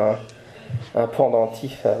encore un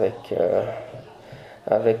pendentif avec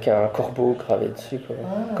un corbeau gravé dessus,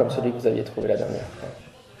 comme celui que vous aviez trouvé la dernière fois.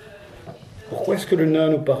 Pourquoi est-ce que le nain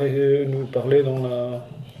nous parlait dans la...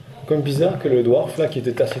 Comme bizarre que le dwarf, là, qui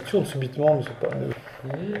était taciturne subitement, ne sais pas...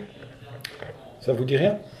 Ça vous dit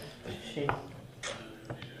rien?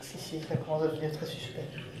 Si, ça commence à devenir très suspect.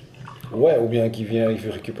 Ouais, ou bien il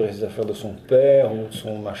veut récupérer ses affaires de son père, ou de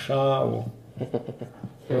son machin, ou...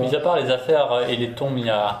 Mis à part les affaires et les tombes, il y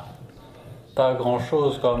a pas grand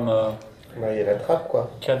chose comme Il y a la trappe, quoi.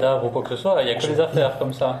 cadavre ou quoi que ce soit, il n'y a que les affaires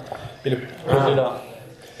comme ça. Et le- Posées là,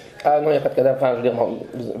 Ah non, il n'y a pas de cadavre. Enfin, je veux dire,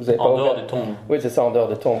 vous avez pas en dehors ouvert. des tombes. Oui, c'est ça, en dehors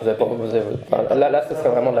des tombes. Vous avez pas, enfin, là, ce serait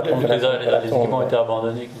vraiment de la tombe. Les la équipements tombe. étaient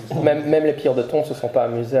abandonnés. Même les pilleurs de tombes ne se sont pas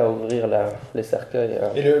amusés à ouvrir les cercueils.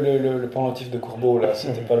 Et le pendentif de Courbeau, là,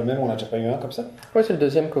 c'était pas le même, on n'a déjà pas eu un comme ça? Oui, c'est le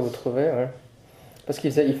deuxième que vous trouvez. Ouais. Parce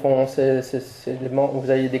ils font. C'est les membres, vous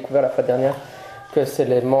avez découvert la fois dernière que c'est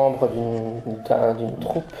les membres d'une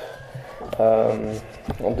troupe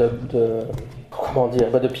comment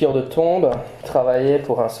dire, de pilleurs de tombes travaillaient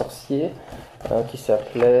pour un sorcier qui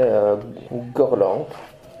s'appelait Gorlan.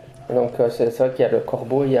 Donc c'est vrai qu'il y a le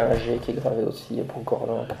corbeau, il y a un G qui est gravé aussi pour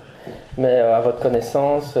Gorlan. Mais à votre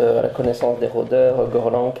connaissance, à la connaissance des rôdeurs,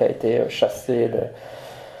 Gorlan a été chassé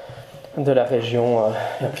de la région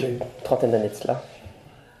il y a une trentaine d'années de cela.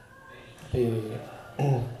 Et...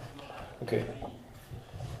 Ok.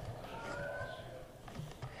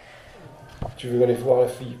 Tu veux aller voir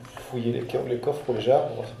fouiller les coffres pour les jarres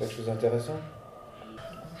pour voir si c'est quelque chose d'intéressant?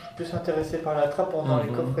 Je suis plus intéressé par la trappe pendant les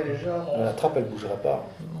coffres et les jarres. La trappe, elle bougera pas.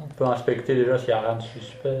 On peut inspecter déjà s'il n'y a rien de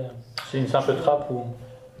suspect. C'est une simple trappe ou...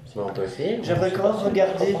 On peut essayer. J'aimerais quand même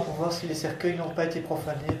regarder pour voir si les cercueils n'ont pas été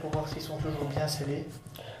profanés, pour voir s'ils sont toujours bien scellés.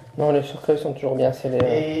 Non, les cercueils sont toujours bien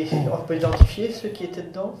scellés. Et on peut identifier ceux qui étaient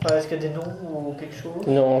dedans? Enfin, est-ce qu'il y a des noms ou quelque chose?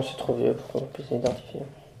 Non, c'est trop vieux pour qu'on puisse identifier.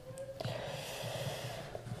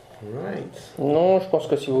 Right. Non, je pense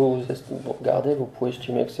que si vous regardez, vous pouvez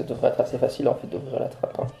estimer que ça devrait être assez facile en fait d'ouvrir la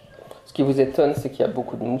trappe. Hein. Ce qui vous étonne, c'est qu'il y a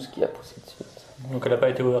beaucoup de mousse qui a poussé dessus. Donc elle n'a pas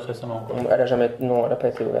été ouverte récemment, quoi. Elle n'a pas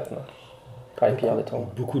été ouverte, non. Par les pierres de temps.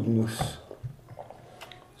 Beaucoup de mousse.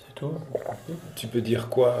 C'est tout. Tu peux dire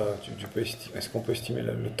quoi? Tu peux estimer, est-ce qu'on peut estimer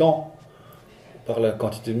le temps par la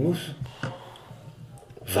quantité de mousse?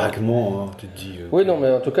 Vaguement, hein, tu te dis... Oui, non,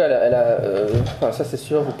 mais en tout cas, enfin, ça c'est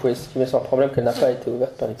sûr, vous pouvez estimer sans problème qu'elle n'a pas été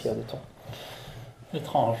ouverte par les pierres de temps.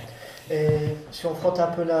 Étrange. Et si on frotte un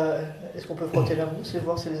peu la... Est-ce qu'on peut frotter la mousse et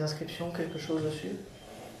voir s'il y a des inscriptions, quelque chose dessus?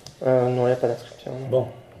 Non, il n'y a pas d'inscription. Bon,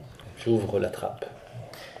 j'ouvre la trappe.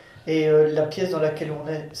 Et la pièce dans laquelle on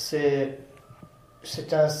est, c'est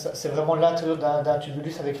vraiment l'intérieur d'un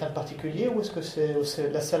tumulus avec rien de particulier, ou est-ce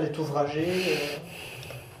que la salle est ouvragée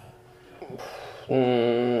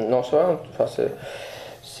Non, ça va. Enfin,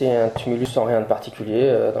 c'est un tumulus sans rien de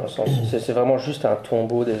particulier, dans le sens. C'est vraiment juste un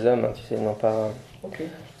tombeau des hommes, hein, tu sais, non pas. Ok.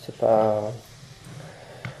 C'est pas.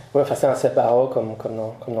 Ouais, enfin, c'est un baroque comme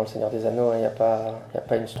dans Le Seigneur des Anneaux, il n'y a pas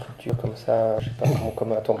une structure comme ça, je sais pas,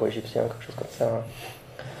 comme un tombeau égyptien, quelque chose comme ça. Hein.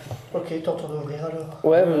 Ok, tentons d'ouvrir alors.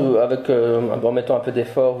 Ouais, en mettant un peu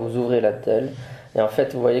d'effort, vous ouvrez la dalle, et en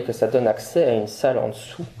fait, vous voyez que ça donne accès à une salle en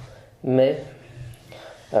dessous, mais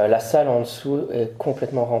la salle en dessous est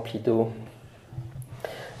complètement remplie d'eau.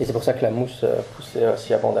 Et c'est pour ça que la mousse poussait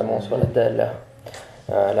aussi abondamment sur la dalle.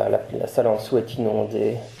 La salle en dessous est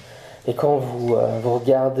inondée. Et quand vous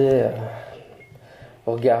regardez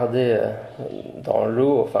dans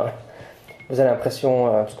l'eau, enfin, vous avez l'impression,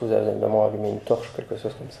 parce que vous avez évidemment allumé une torche ou quelque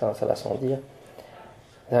chose comme ça, ça va sans dire.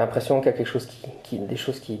 Vous avez l'impression qu'il y a quelque chose des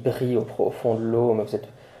choses qui brillent au fond de l'eau, mais vous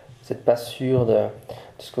êtes pas sûr de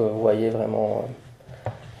ce que vous voyez vraiment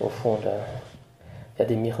au fond de Il y a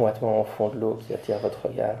des miroitements au fond de l'eau qui attirent votre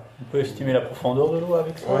regard. On peut estimer la profondeur de l'eau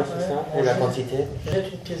avec ça? Ouais, c'est ça. Et la quantité?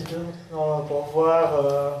 Jette une pièce d'eau pour voir.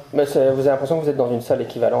 Mais vous avez l'impression que vous êtes dans une salle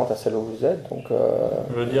équivalente à celle où vous êtes, donc.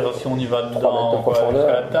 Je veux dire, si on y va 3 mètres dedans, de quoi, profondeur.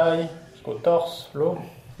 jusqu'à la taille, jusqu'au torse, l'eau,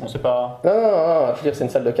 on sait pas. Non, je veux dire, c'est une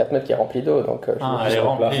salle de 4 mètres qui est remplie d'eau, donc. Elle est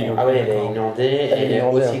remplie. Ah oui, elle est inondée et elle est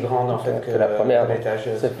aussi grande en fait que la première. Donc, l'étage.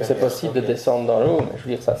 c'est possible de descendre dans l'eau, mais je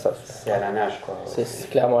veux dire, ça C'est à la nage quoi. c'est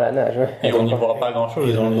clairement la nage. Ouais. Et on n'y voit pas grand chose.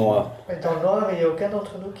 Et dans le noir. Mais dans le noir, il n'y a aucun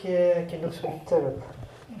d'entre nous qui est nos solitaire.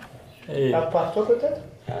 Et À part toi peut-être?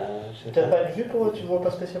 Je sais Tu n'as pas. pas de vue tu vois pas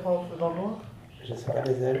spécialement dans le noir? Je sais pas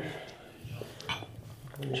les elfes.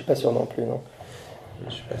 Je suis pas sûr non plus, non.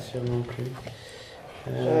 Je suis pas sûr non plus.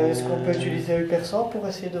 Est-ce qu'on peut utiliser œil perçant pour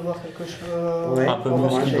essayer de voir quelque chose? Ouais. un peu pour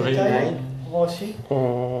voir mousse si qui j'ai brille. taille? Moi aussi.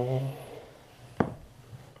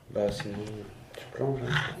 Bah sinon tu plonges. Hein.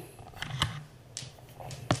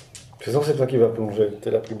 De toute façon, c'est toi qui vas plonger. T'es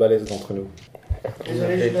la plus balèze d'entre nous.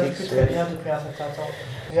 Désolé, je ne nage plus très bien depuis un certain temps.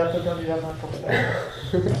 J'ai un peu perdu la main pour ça.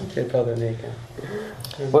 Quel pardonné.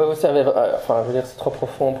 Ouais, vous savez, enfin, je veux dire, c'est trop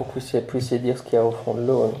profond pour que vous puissiez dire ce qu'il y a au fond de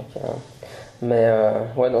l'eau. Donc, mais,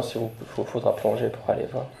 ouais, non, faudra plonger pour aller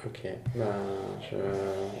voir. Ok. Bah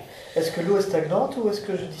Est-ce que l'eau est stagnante ou est-ce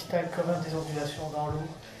que je distingue quand même des ondulations dans l'eau?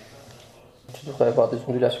 Tu devrais avoir des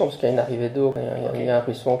ondulations parce qu'il y a une arrivée d'eau. Il y a un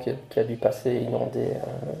ruisseau qui a dû passer, inonder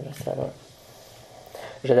la salle. Ouais.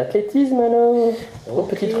 J'ai d'athlétisme alors. Ok.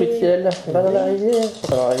 Petite rutielle. Va dans la rivière.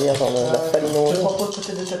 Dans la rivière, dans la salle Je inondée. te propose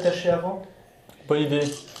peut-être de t'attacher avant. Bonne idée.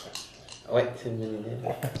 Ouais, c'est une bonne idée.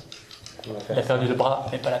 On va Il a faire ça. perdu le bras,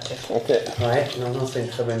 mais pas la tête. Ok. Ouais, non, c'est une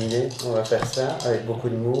très bonne idée. On va faire ça avec beaucoup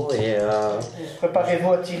de mots et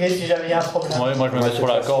Préparez-vous à tirer si jamais il y a un problème. Ouais, moi je me Ouais, mets sur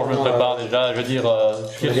la de toute corde, je me façon, prépare déjà. Je veux dire,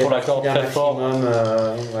 je tire sur la corde très fort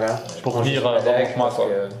voilà. pour dire Prends juste la dague moi parce quoi.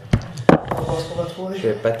 que On pense qu'on va trouver. je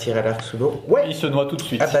vais pas tirer à l'arc sous l'eau. Ouais. Il se noie tout de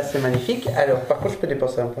suite. Ah bah c'est magnifique. Alors par contre je peux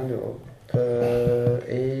dépenser un point de haut.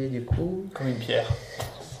 Et du coup... Comme une pierre.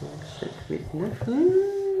 5, 7, 8, 9...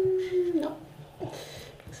 non.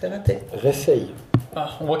 C'est raté. Réessaye. Ah,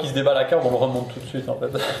 on voit qu'il se débat la corde, on le remonte tout de suite en fait.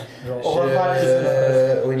 On va pas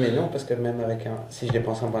aller Oui mais non, parce que même avec un... Si je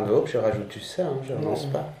dépense un point de haut, je rajoute juste ça, hein, je ne lance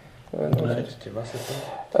pas. Ouais, non. Ouais, tu vois, c'est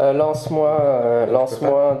ça. Lance-moi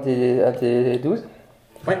un des 12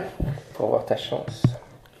 Ouais. pour voir ta chance.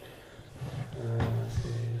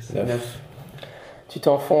 C'est 9. Tu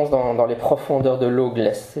t'enfonces dans les profondeurs de l'eau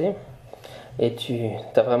glacée et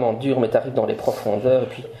t'as vraiment dur, mais tu arrives dans les profondeurs et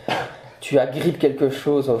puis tu agrippes quelque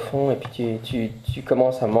chose au fond et puis tu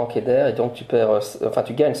commences à manquer d'air et donc tu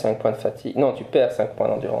gagnes 5 points de fatigue. Non, tu perds 5 points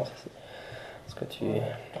d'endurance ici. Parce que tu...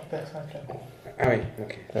 T'en perds 5 là. Ah oui,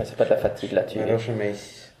 ok. Ouais, c'est pas de la fatigue là, Alors je mets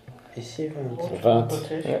ici. Ici, 20. 20.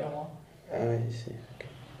 Ah oui, ici.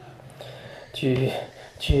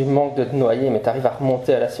 Tu manques de te noyer, mais tu arrives à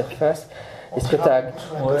remonter à la surface. Et ce que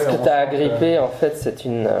tu as agrippé, en fait, c'est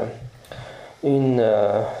une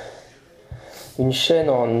chaîne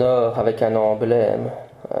en or avec un emblème,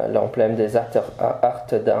 l'emblème des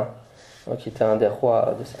Artedins, qui était un des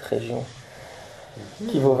rois de cette région,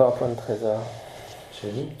 qui vaut 20 points de trésor.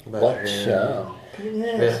 Joli. Bah, je vais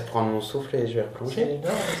Punaise. reprendre mon souffle et je vais C'est replonger.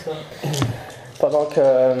 énorme ça. Pendant que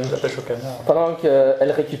La pêche au canard.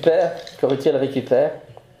 que Rutiel récupère,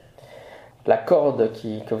 la corde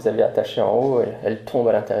que vous avez attachée en haut, elle tombe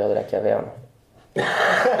à l'intérieur de la caverne.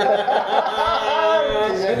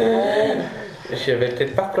 Je vais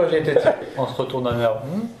peut-être pas replonger tout de suite. On se retourne à nerf.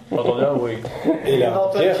 J'entends bien, oui. Et là, Dans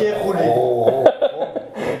ta pierre roulée.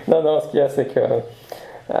 Non, ce qu'il y a, c'est que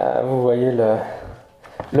vous voyez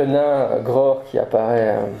le nain Gror qui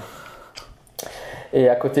apparaît. Et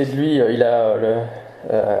à côté de lui, il a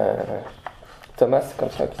Thomas, comme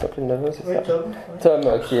ça, qui s'appelle le neveu, c'est Oui, ça Tom.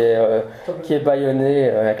 Tom, qui est bâillonné,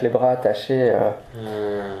 avec les bras attachés.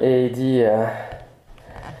 Et il dit...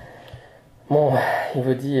 il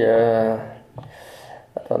vous dit...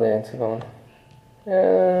 attendez une seconde.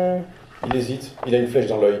 il hésite, il a une flèche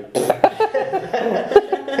dans l'œil.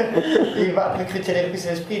 Il va après critiquer les prises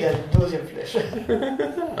d'esprit, il a une deuxième flèche.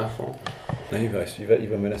 À fond. Non, il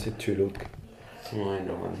va menacer de tuer l'autre. Ouais,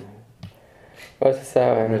 normalement. Ouais, c'est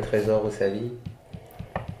ça, ouais. Le trésor au sali.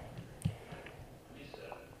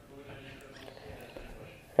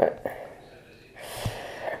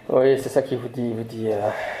 Oui, c'est ça qu'il vous dit. Il vous dit,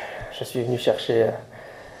 je suis venu chercher...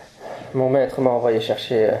 mon maître m'a envoyé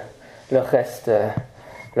chercher le reste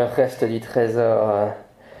du trésor.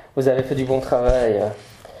 Vous avez fait du bon travail.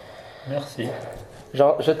 Merci.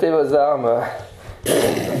 Jetez vos armes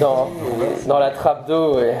dans la trappe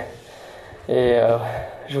d'eau et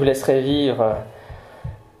je vous laisserai vivre.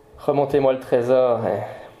 Remontez-moi le trésor et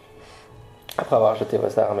après avoir jeté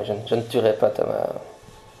vos armes, je ne tuerai pas Thomas.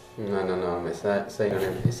 Non, mais ça,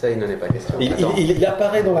 il n'en est pas question. Attends. Il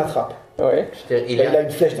apparaît dans la trappe. Oui. Je veux dire, Il a une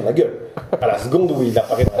flèche dans la gueule. À la seconde où il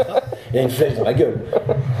apparaît dans la trappe, il a une flèche dans la gueule.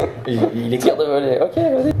 Et il est Tire de voler. Ok,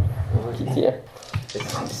 vas-y. Qui tire?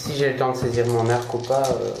 Si j'ai le temps de saisir mon arc ou pas,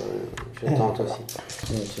 je tente aussi.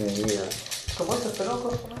 Tu me dis... Comment ça s'appelle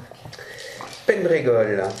encore?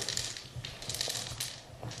 Pendragol.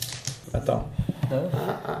 Attends.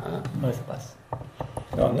 Ouais, ça passe.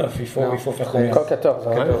 Non, 9, il faut faire treize. combien Encore 14.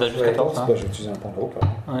 Hein. Ouais, vous avez juste 14. Hein. Bah, je vais utiliser un point de haut.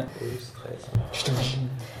 12, 13.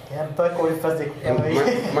 Il n'aime pas qu'on lui fasse des coups.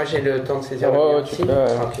 Moi j'ai le temps de saisir Ouais, le ouais, mien tu aussi. peux,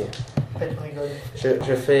 ouais. Ok.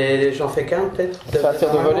 J'en fais qu'un peut-être. C'est un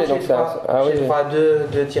tir de volée, donc ça. Ah oui. J'ai droit à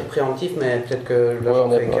deux tirs préemptifs, mais peut-être que là Ouais, j'en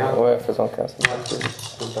on fais est qu'un. ouais, faisons 15. Ouais,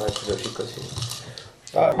 ça me paraît plus logique aussi.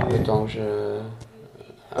 Ah, Le temps que je.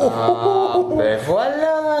 Ah, ben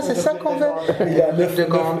voilà, c'est ça qu'on veut. il a 9 de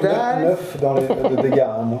Gandalf. 9 dans les de dégâts,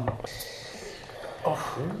 hein, moi.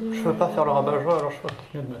 Je veux pas faire le rabat-joie, alors je crois que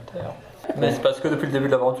c'est mieux de me taire. Mais c'est parce que depuis le début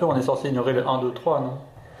de l'aventure, on est censé ignorer le 1, 2, 3, non?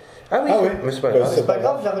 Ah oui, Ah oui. mais c'est pas Bah, grave. C'est pas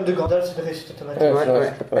grave, la rune de Gandalf, c'est une réussite automatique. Ouais, Ouais,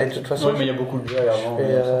 c'est pas ouais. Et de toute façon, Oui, mais il y a beaucoup de jeux avant. je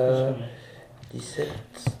fais 17.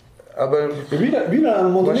 Ah ben. Mais lui, à un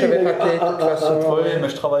moment Moi donné, j'avais il a pas de toute façon. Oui, mais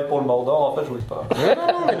je travaille pour le Mordor, en fait, je voulais pas.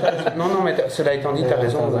 Non, mais cela étant dit, t'as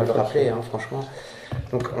raison, on va le rappeler, hein, franchement.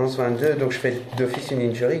 Donc 11-22, donc je fais d'office une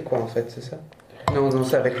injury, quoi, en fait, c'est ça? Non,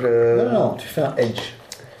 c'est avec le. Non, tu fais un edge.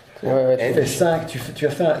 Edge. Tu fais 5, tu as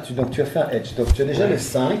fait un edge. Donc tu as déjà le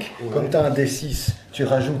 5. Comme tu as un D6, tu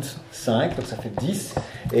rajoutes 5, donc ça fait 10.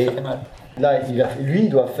 Et là, lui, il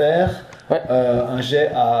doit faire un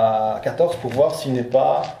jet à 14 pour voir s'il n'est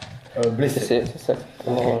pas blessé. C'est ça.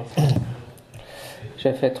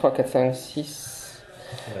 J'ai fait 3, 4, 5, 6.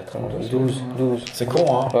 12. C'est con,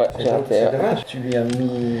 hein? Ouais, j'ai raté. Tu lui as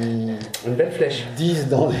mis Une belle flèche. 10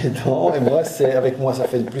 dans les dents, et moi, avec moi, ça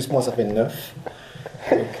fait plus moi, ça fait 9.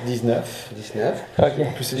 Donc 19. 19. Ok.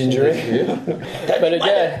 Plus c'est injury. Bah, le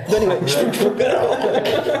gars,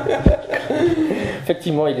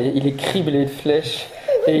 effectivement, il est criblé de flèches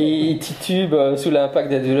et il titube sous l'impact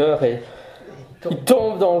des douleurs et il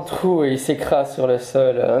tombe dans le trou et il s'écrase sur le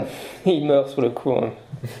sol. Et il meurt sur le coup.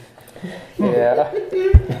 Et,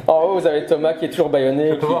 en haut, vous avez Thomas qui est toujours bâillonné.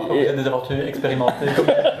 Je peux voir qu'il y a des aventuriers expérimentés.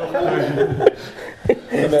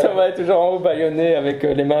 Thomas est toujours en haut bâillonné avec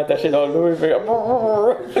les mains attachées dans l'eau. Il fait...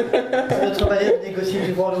 Notre manière de négocier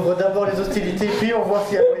du vent, on ouvre d'abord les hostilités, puis on voit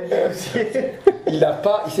s'il y a moyen de négocier.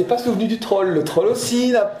 Il s'est pas souvenu du troll. Le troll aussi,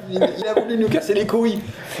 il a voulu nous casser les couilles.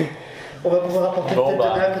 On va pouvoir apporter Bon,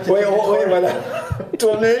 peut-être de la côté Ouais, du troll. voilà.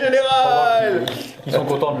 Tournée générale. Ils sont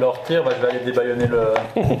contents de leur tir, bah, je vais aller débaillonner le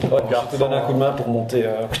Je te donne un coup de main pour monter.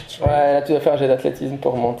 Ouais, là tu dois faire un jet d'athlétisme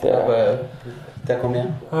pour monter. Ah bah, t'as combien?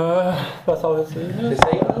 Pas ça,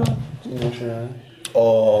 J'essaye. Sinon je...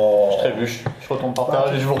 Oh. je trébuche, je retombe par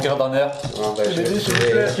terre et je vous regarde en air. Non, bah, je vais S'il vous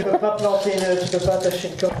plaît, tu peux pas planter, tu peux pas attacher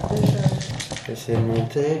une corde. essayer de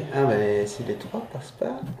monter. Ah bah si les 3 passent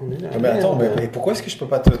pas, on est là. Mais attends, mais pourquoi est-ce que je peux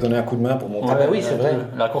pas te donner un coup de main pour monter? Ah bah oui, c'est vrai.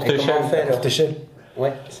 La courte Et comment échelle. on fait À alors? courte échelle.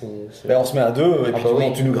 Ouais, c'est... Ben, on se met à 2 et puis bah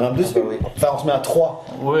oui. tu nous grimpes dessus. Ah bah oui. Enfin, on se met à 3.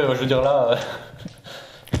 Ouais, je veux dire là.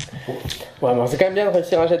 Ouais, mais c'est quand même bien de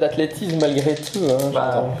réussir un jet d'athlétisme malgré tout. Hein,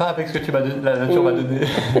 Pas avec ce que la nature m'a donné.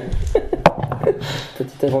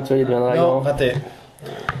 Petit aventurier de bien Non, dragon. raté.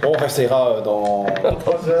 Bon, on essaiera dans.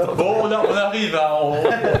 3 heures. Bon, on arrive, hein, on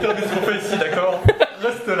termine ce qu'on fait ici, d'accord?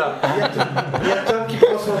 Reste là. Il y a Tom qui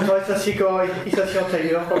prend son temps, il s'assied en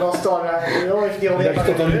tailleur pendant ce temps-là. Non, il dit on Il a est pas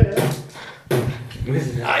tout entendu.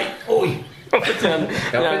 Aïe, oui. Et en fait,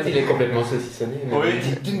 il est complètement saucissonné. Mais Oui. il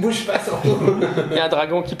dit, tu ne bouges pas surtout. Il y a un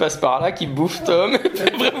dragon qui passe par là, qui bouffe Tom, et puis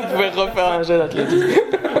après vous pouvez refaire un jet d'athlétisme.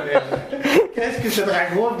 Qu'est-ce que ce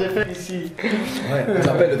dragon de faire ici? Ouais, on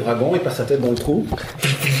s'appelle le dragon, il passe sa tête dans le trou.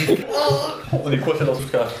 On est coincé dans tout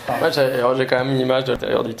ce cas. Moi j'ai quand même une image de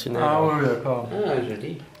l'intérieur du tunnel. Oui, d'accord. Ah,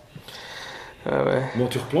 joli. Ah ouais. Bon,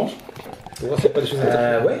 tu replonges. Pour voir s'il n'y a pas des choses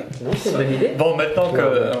intéressantes. Ouais, non, c'est une bonne idée. Bon, maintenant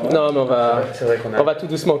que. Non mais C'est vrai qu'on a... on va tout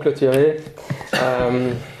doucement clôturer.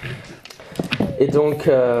 Et donc,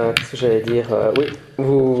 qu'est-ce que j'allais dire oui,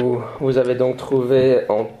 vous avez donc trouvé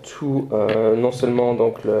en tout, non seulement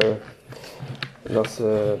donc dans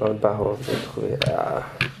le barreau, vous avez trouvé...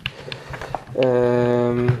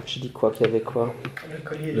 j'ai dit quoi, qu'il y avait quoi?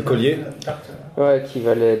 Le collier. Ouais, qui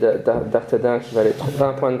valait d'Artedin, qui valait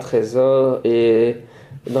 20 points de trésor, et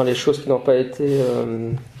dans les choses qui n'ont pas été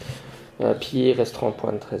pillées, il reste 30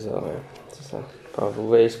 points de trésor, ouais, c'est ça. Enfin, vous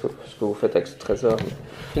voyez ce que vous faites avec ce trésor.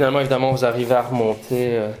 Finalement, évidemment, vous arrivez à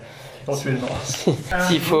remonter.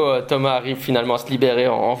 S'il faut, Thomas arrive finalement à se libérer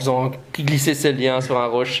en faisant glisser ses liens sur un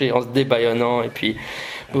rocher, en se débâillonnant, et puis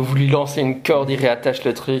vous lui lancez une corde, il réattache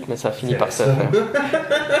le truc, mais ça finit par se faire.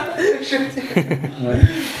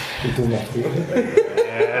 Il tombe dans le trou.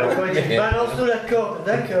 Il dit balance-nous la corde,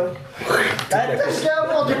 d'accord. Attache-la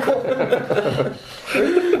avant du con.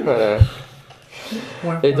 Voilà.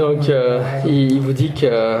 Et donc, il vous dit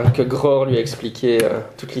que Gror lui a expliqué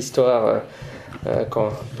toute l'histoire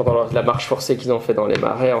pendant la marche forcée qu'ils ont fait dans les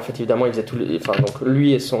marais. En fait, évidemment, il faisait donc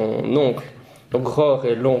lui et son oncle. Donc Gror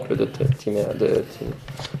est l'oncle de Tom.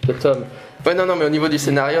 Ouais, non, mais au niveau du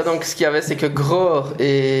scénario, donc ce qu'il y avait, c'est que Gror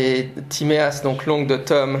et Timéas, donc l'oncle de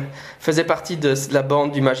Tom, faisaient partie de la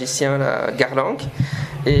bande du magicien Garlank.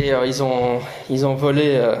 Et ils ont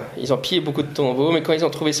volé, ils ont pillé beaucoup de tombeaux, mais quand ils ont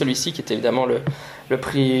trouvé celui-ci, qui était évidemment le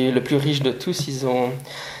plus riche de tous,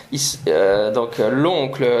 donc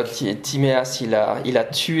l'oncle Timéas, il a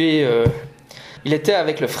tué, il était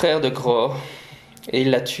avec le frère de Gror, et il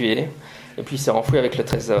l'a tué, et puis il s'est enfoui avec le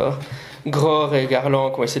trésor. Gror et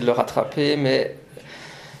Garlank ont essayé de le rattraper, mais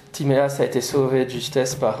Timéas a été sauvé de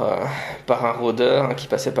justesse par un rôdeur qui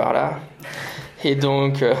passait par là, et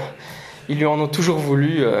donc ils lui en ont toujours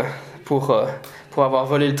voulu pour avoir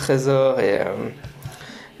volé le trésor,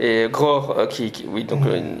 et Gror, donc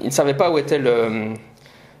il ne savait pas où était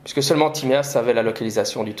puisque seulement Timéas savait la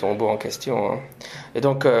localisation du tombeau en question, hein. Et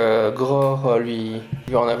donc Gror lui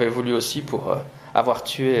en avait voulu aussi pour avoir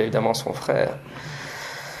tué évidemment son frère.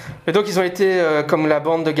 Et donc ils ont été, comme la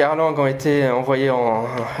bande de Garlank, ont été envoyés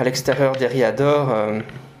à l'extérieur d'Eriador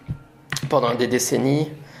pendant des décennies.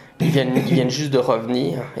 Ils viennent juste de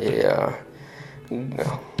revenir et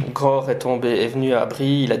Gror est venu à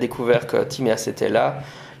Brie, il a découvert que Timéas était là.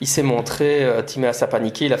 Il s'est montré, Timéas a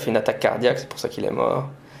paniqué, il a fait une attaque cardiaque, c'est pour ça qu'il est mort.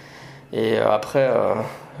 Et après,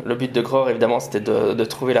 le but de Gror, évidemment, c'était de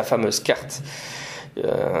trouver la fameuse carte.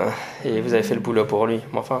 Et vous avez fait le boulot pour lui.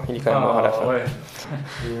 Mais enfin, il est quand même mort à la fin. Ouais.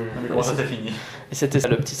 Mais comment ça s'est fini? Et c'était ça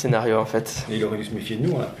le petit scénario, en fait. Et il aurait dû se méfier de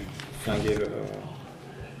nous, on a pu flinguer le...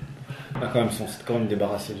 On a quand même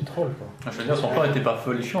débarrassé du troll, quoi. Je veux dire, son plan n'était pas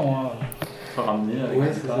folichon, hein. Faut ramener avec Ouais,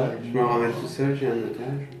 c'est ça. Je me ramène tout seul, j'ai un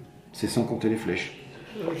otage. C'est sans compter les flèches.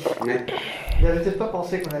 Mais... Il n'avait peut-être pas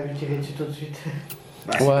pensé qu'on avait tiré dessus tout de suite.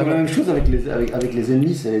 Bah, c'est la même chose avec les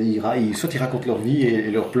ennemis, soit ils racontent leur vie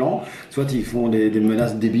et leurs plans, soit ils font des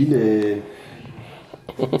menaces débiles et...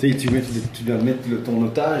 tu sais, tu dois mettre ton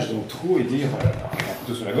otage dans le trou et dire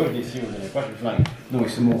couteau sur la gauche, et si vous n'avez pas, je le flingue. Non, il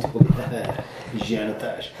se montre, j'ai un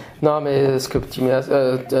otage. Non, mais ce que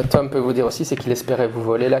Tom peut vous dire aussi, c'est qu'il espérait vous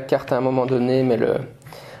voler la carte à un moment donné, mais le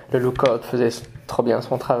lookout faisait trop bien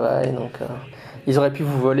son travail, donc ils auraient pu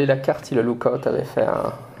vous voler la carte si le lookout avait fait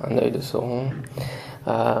un œil de Sauron.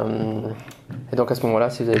 Et donc à ce moment-là,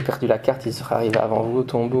 si vous avez perdu la carte, ils seraient arrivés avant vous au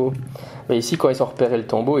tombeau. Mais ici, quand ils ont repéré le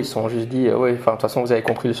tombeau, ils se sont juste dit oui, de toute façon, vous avez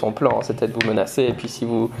compris son plan, c'était de vous menacer. Et puis si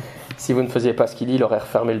vous ne faisiez pas ce qu'il dit, il aurait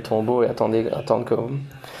refermé le tombeau et attendre que vous.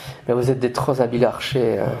 Mais vous êtes des trop habiles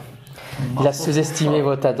archers. Il a sous-estimé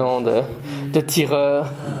vos talents de tireur.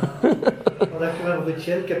 On a quand même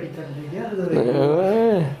Rutiel, capitaine des gardes.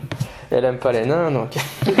 Ouais. Elle aime pas les nains, donc.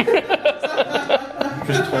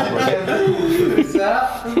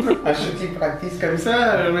 Ça, un shooting practice comme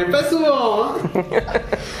ça, je mets pas souvent. Hein.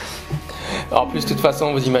 En plus, de toute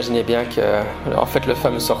façon, vous imaginez bien que, en fait, le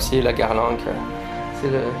fameux sorcier, la Garlanque,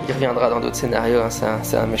 il reviendra dans d'autres scénarios. Hein,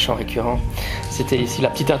 c'est un méchant récurrent. C'était ici la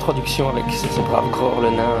petite introduction avec ce brave Gror le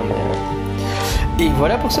nain. Et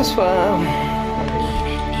voilà pour ce soir.